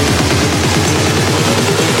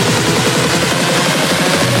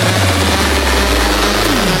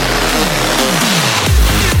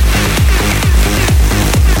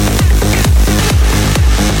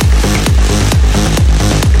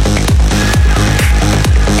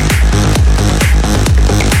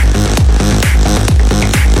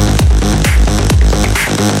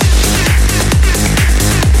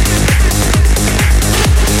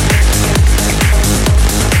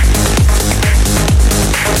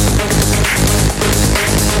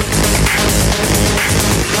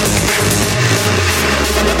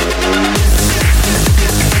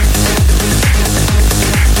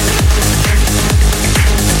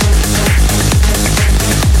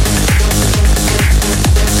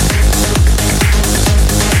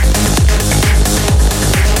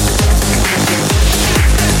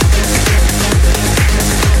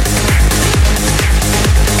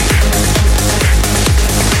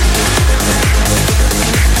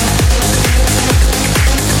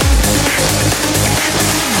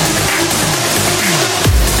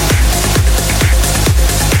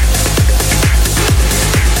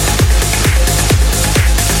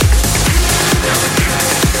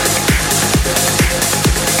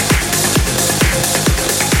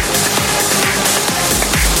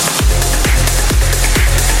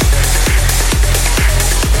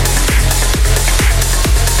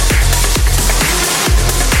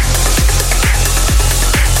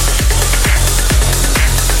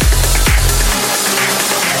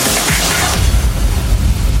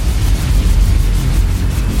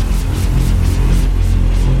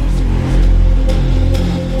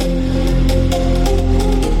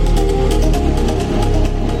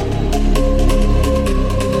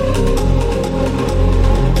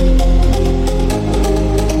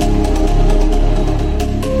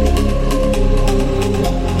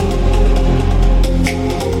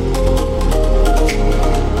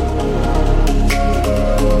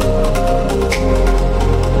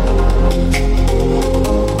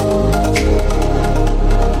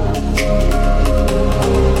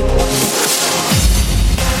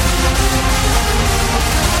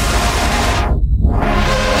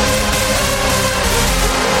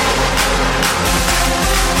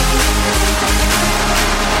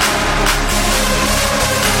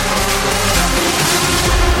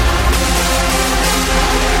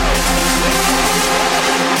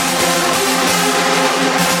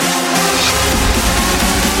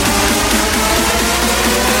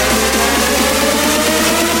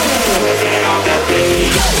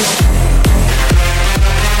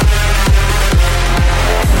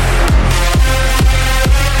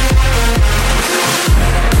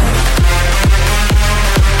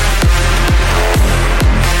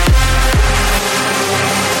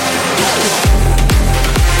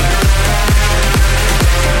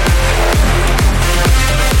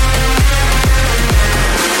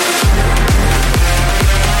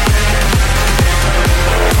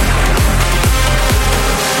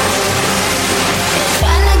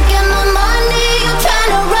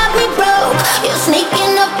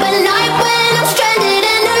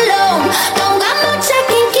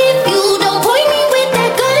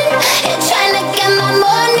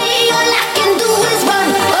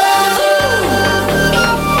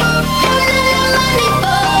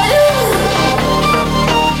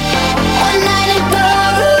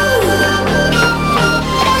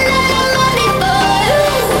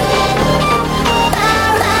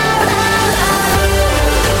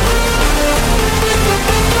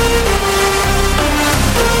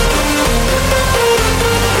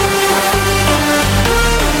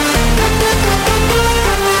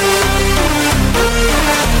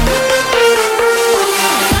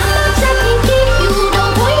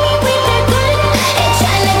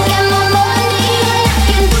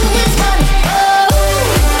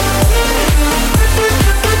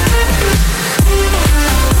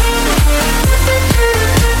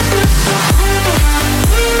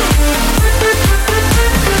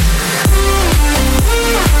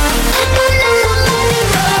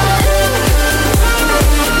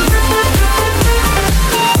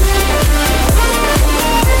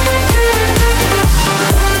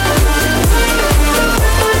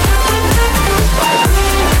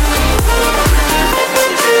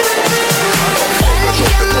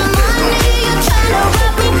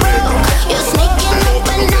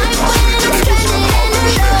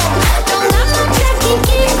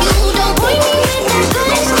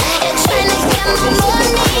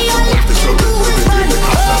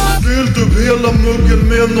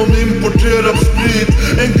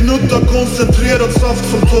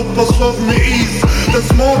saft som toppas av med is. Den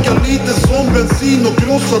smakar lite som bensin och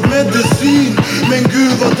krossad medicin. Men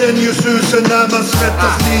gud vad den gör susen när man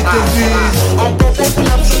svettas lite vis. Om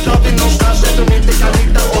Coco-kollaps så drar vi någonstans där de inte kan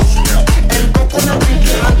hitta oss. El coconut drink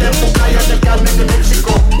i handen på Playa del Carmen i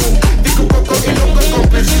Mexico. Digo Coco y Loco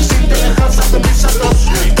Complex, sitter en chans att de missat oss.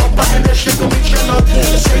 Poppa en Hershey och Michelot,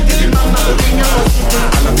 säg till din mamma och ringa oss.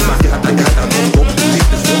 Alla mina hjärtan hjärtan någon gång, det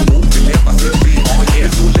sitter så lågt, vi lever sitt liv. Det är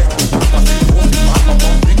så lätt att tappa sin gång, mamma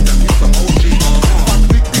var riktigt till som OG. Fast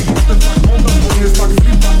riktigt inte för många gånger, slags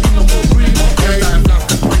flippat inom vår dream. Hela en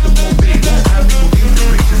flaska skit och vår bil, här vi går in i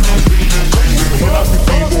reaches som vi. Hela mitt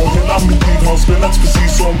liv och hela mitt liv har spelats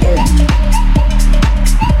precis som om.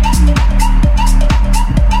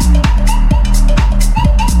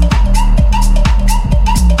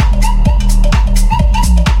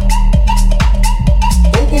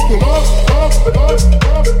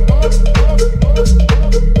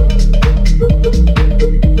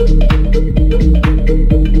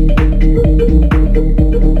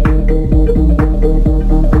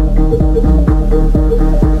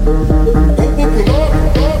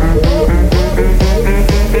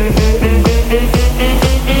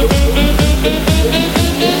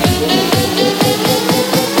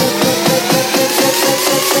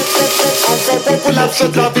 Så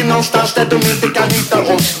drar vi någonstans där de inte kan hitta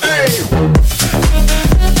oss. Hey!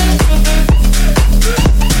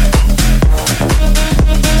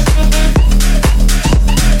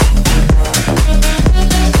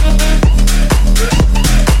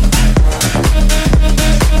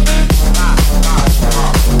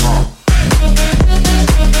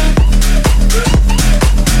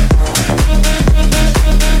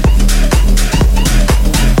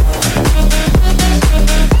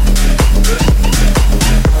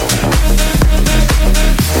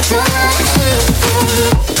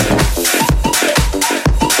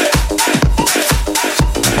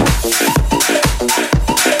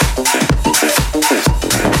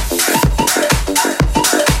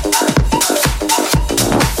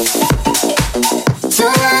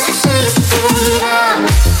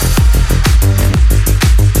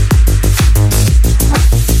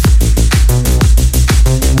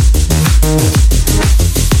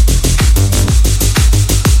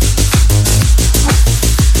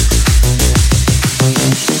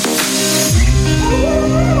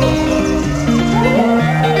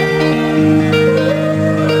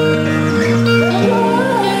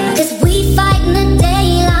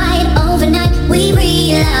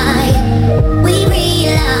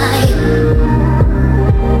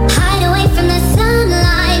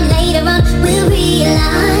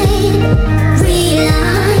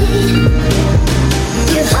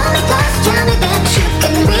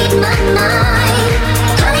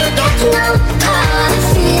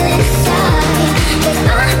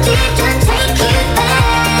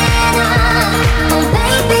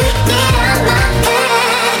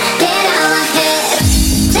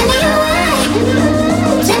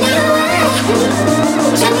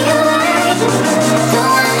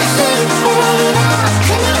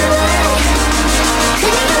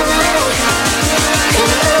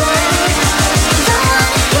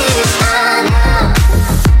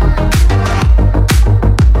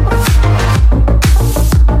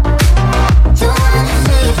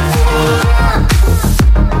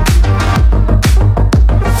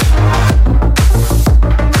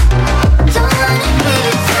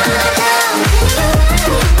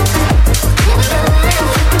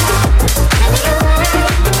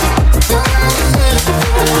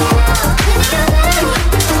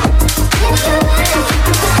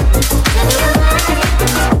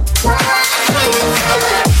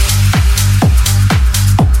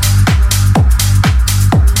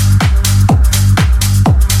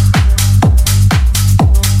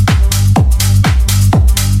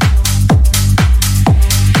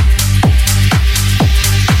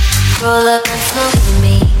 Roll up and smoke with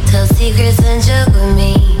me, tell secrets and joke with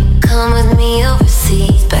me. Come with me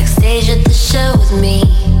overseas, backstage at the show with me.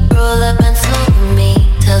 Roll up and smoke with me,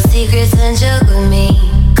 tell secrets and joke with me.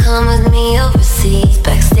 Come with me overseas,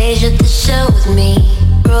 backstage at the show with me.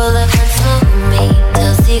 Roll up and smoke with me,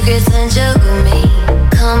 tell secrets and joke with me.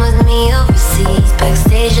 Come with me overseas,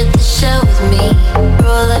 backstage at the show with me.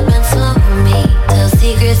 Roll up and smoke with me, tell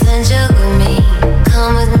secrets and joke with me.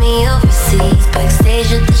 Come with me overseas,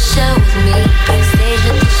 backstage at the show with me. Backstage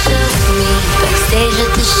at the show with me. Backstage at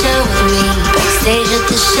the show with me. Backstage at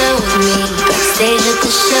the show with me. Backstage at the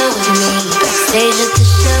show with me. Backstage at the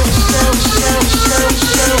show.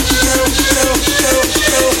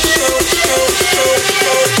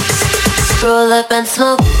 Roll up and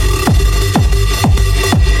smoke.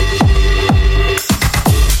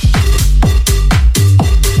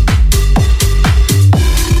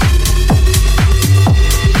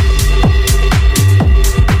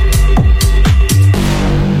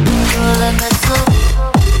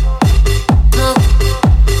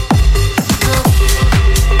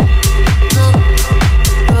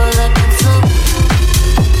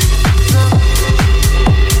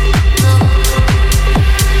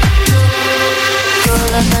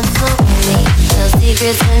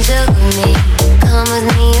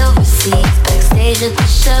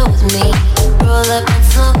 Roll up and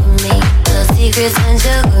smoke with me, little secrets and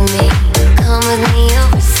joke with me. Come with me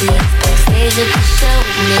overseas, backstage at the show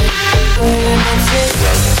with me. Burning my chips,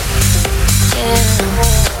 yeah.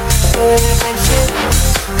 Burning my chips,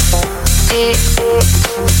 yeah.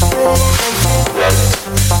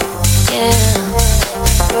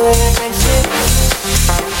 Burning my chips,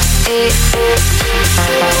 yeah.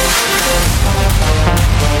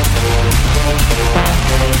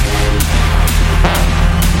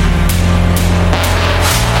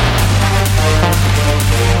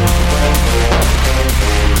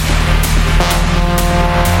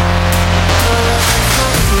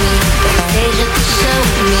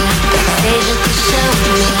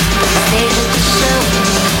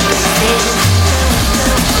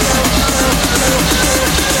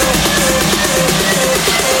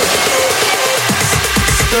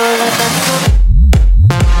 Burning my chips,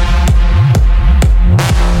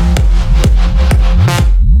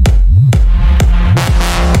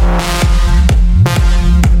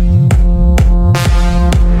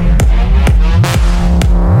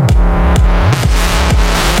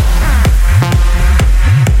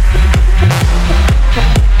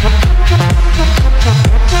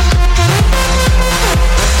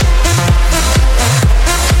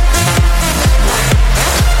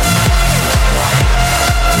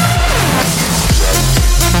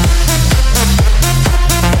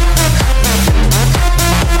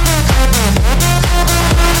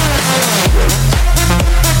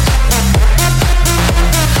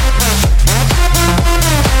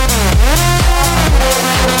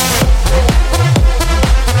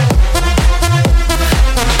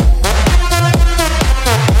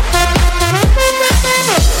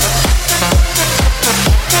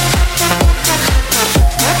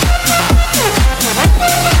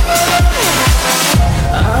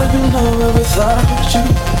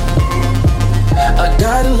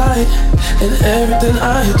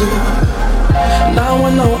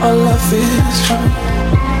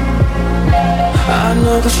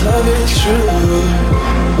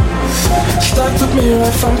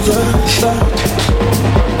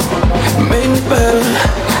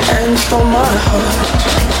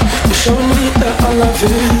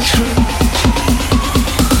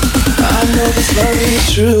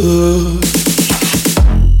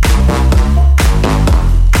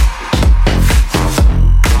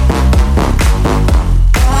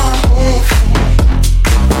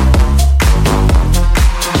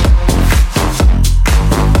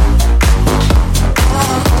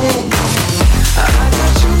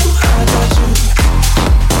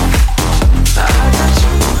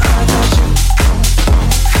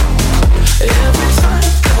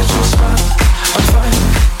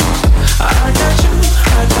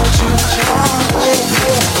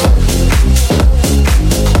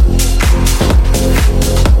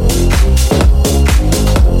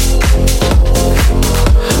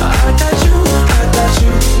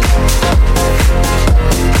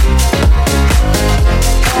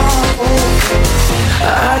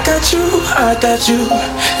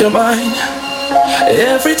 you're mine.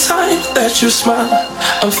 Every time that you smile,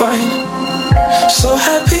 I'm fine. So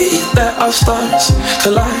happy that our stars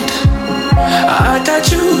collide. I got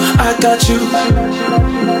you, I got you.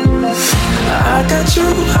 I got you,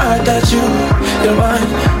 I got you. You're mine.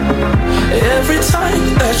 Every time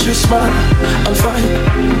that you smile, I'm fine.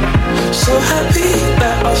 So happy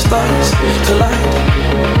that our stars collide.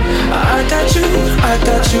 I got you, I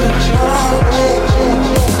got you.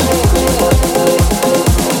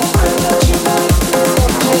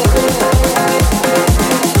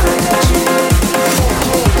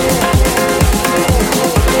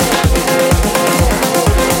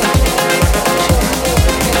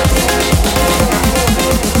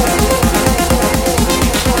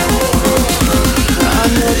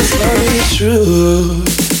 True.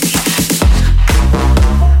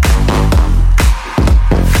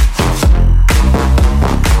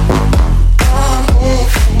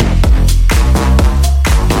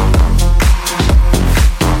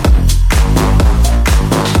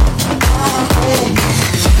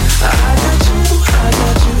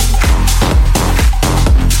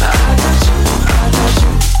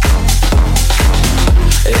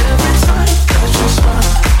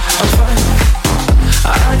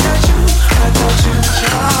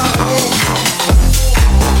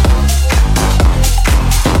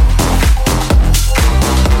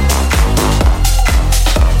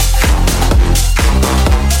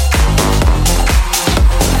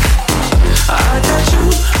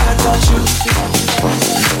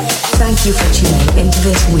 Thank you for tuning into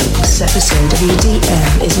this week's episode of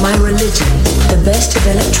EDM is My Religion, the best of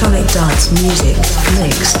electronic dance music,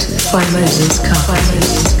 mixed by Moses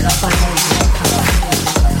Carr.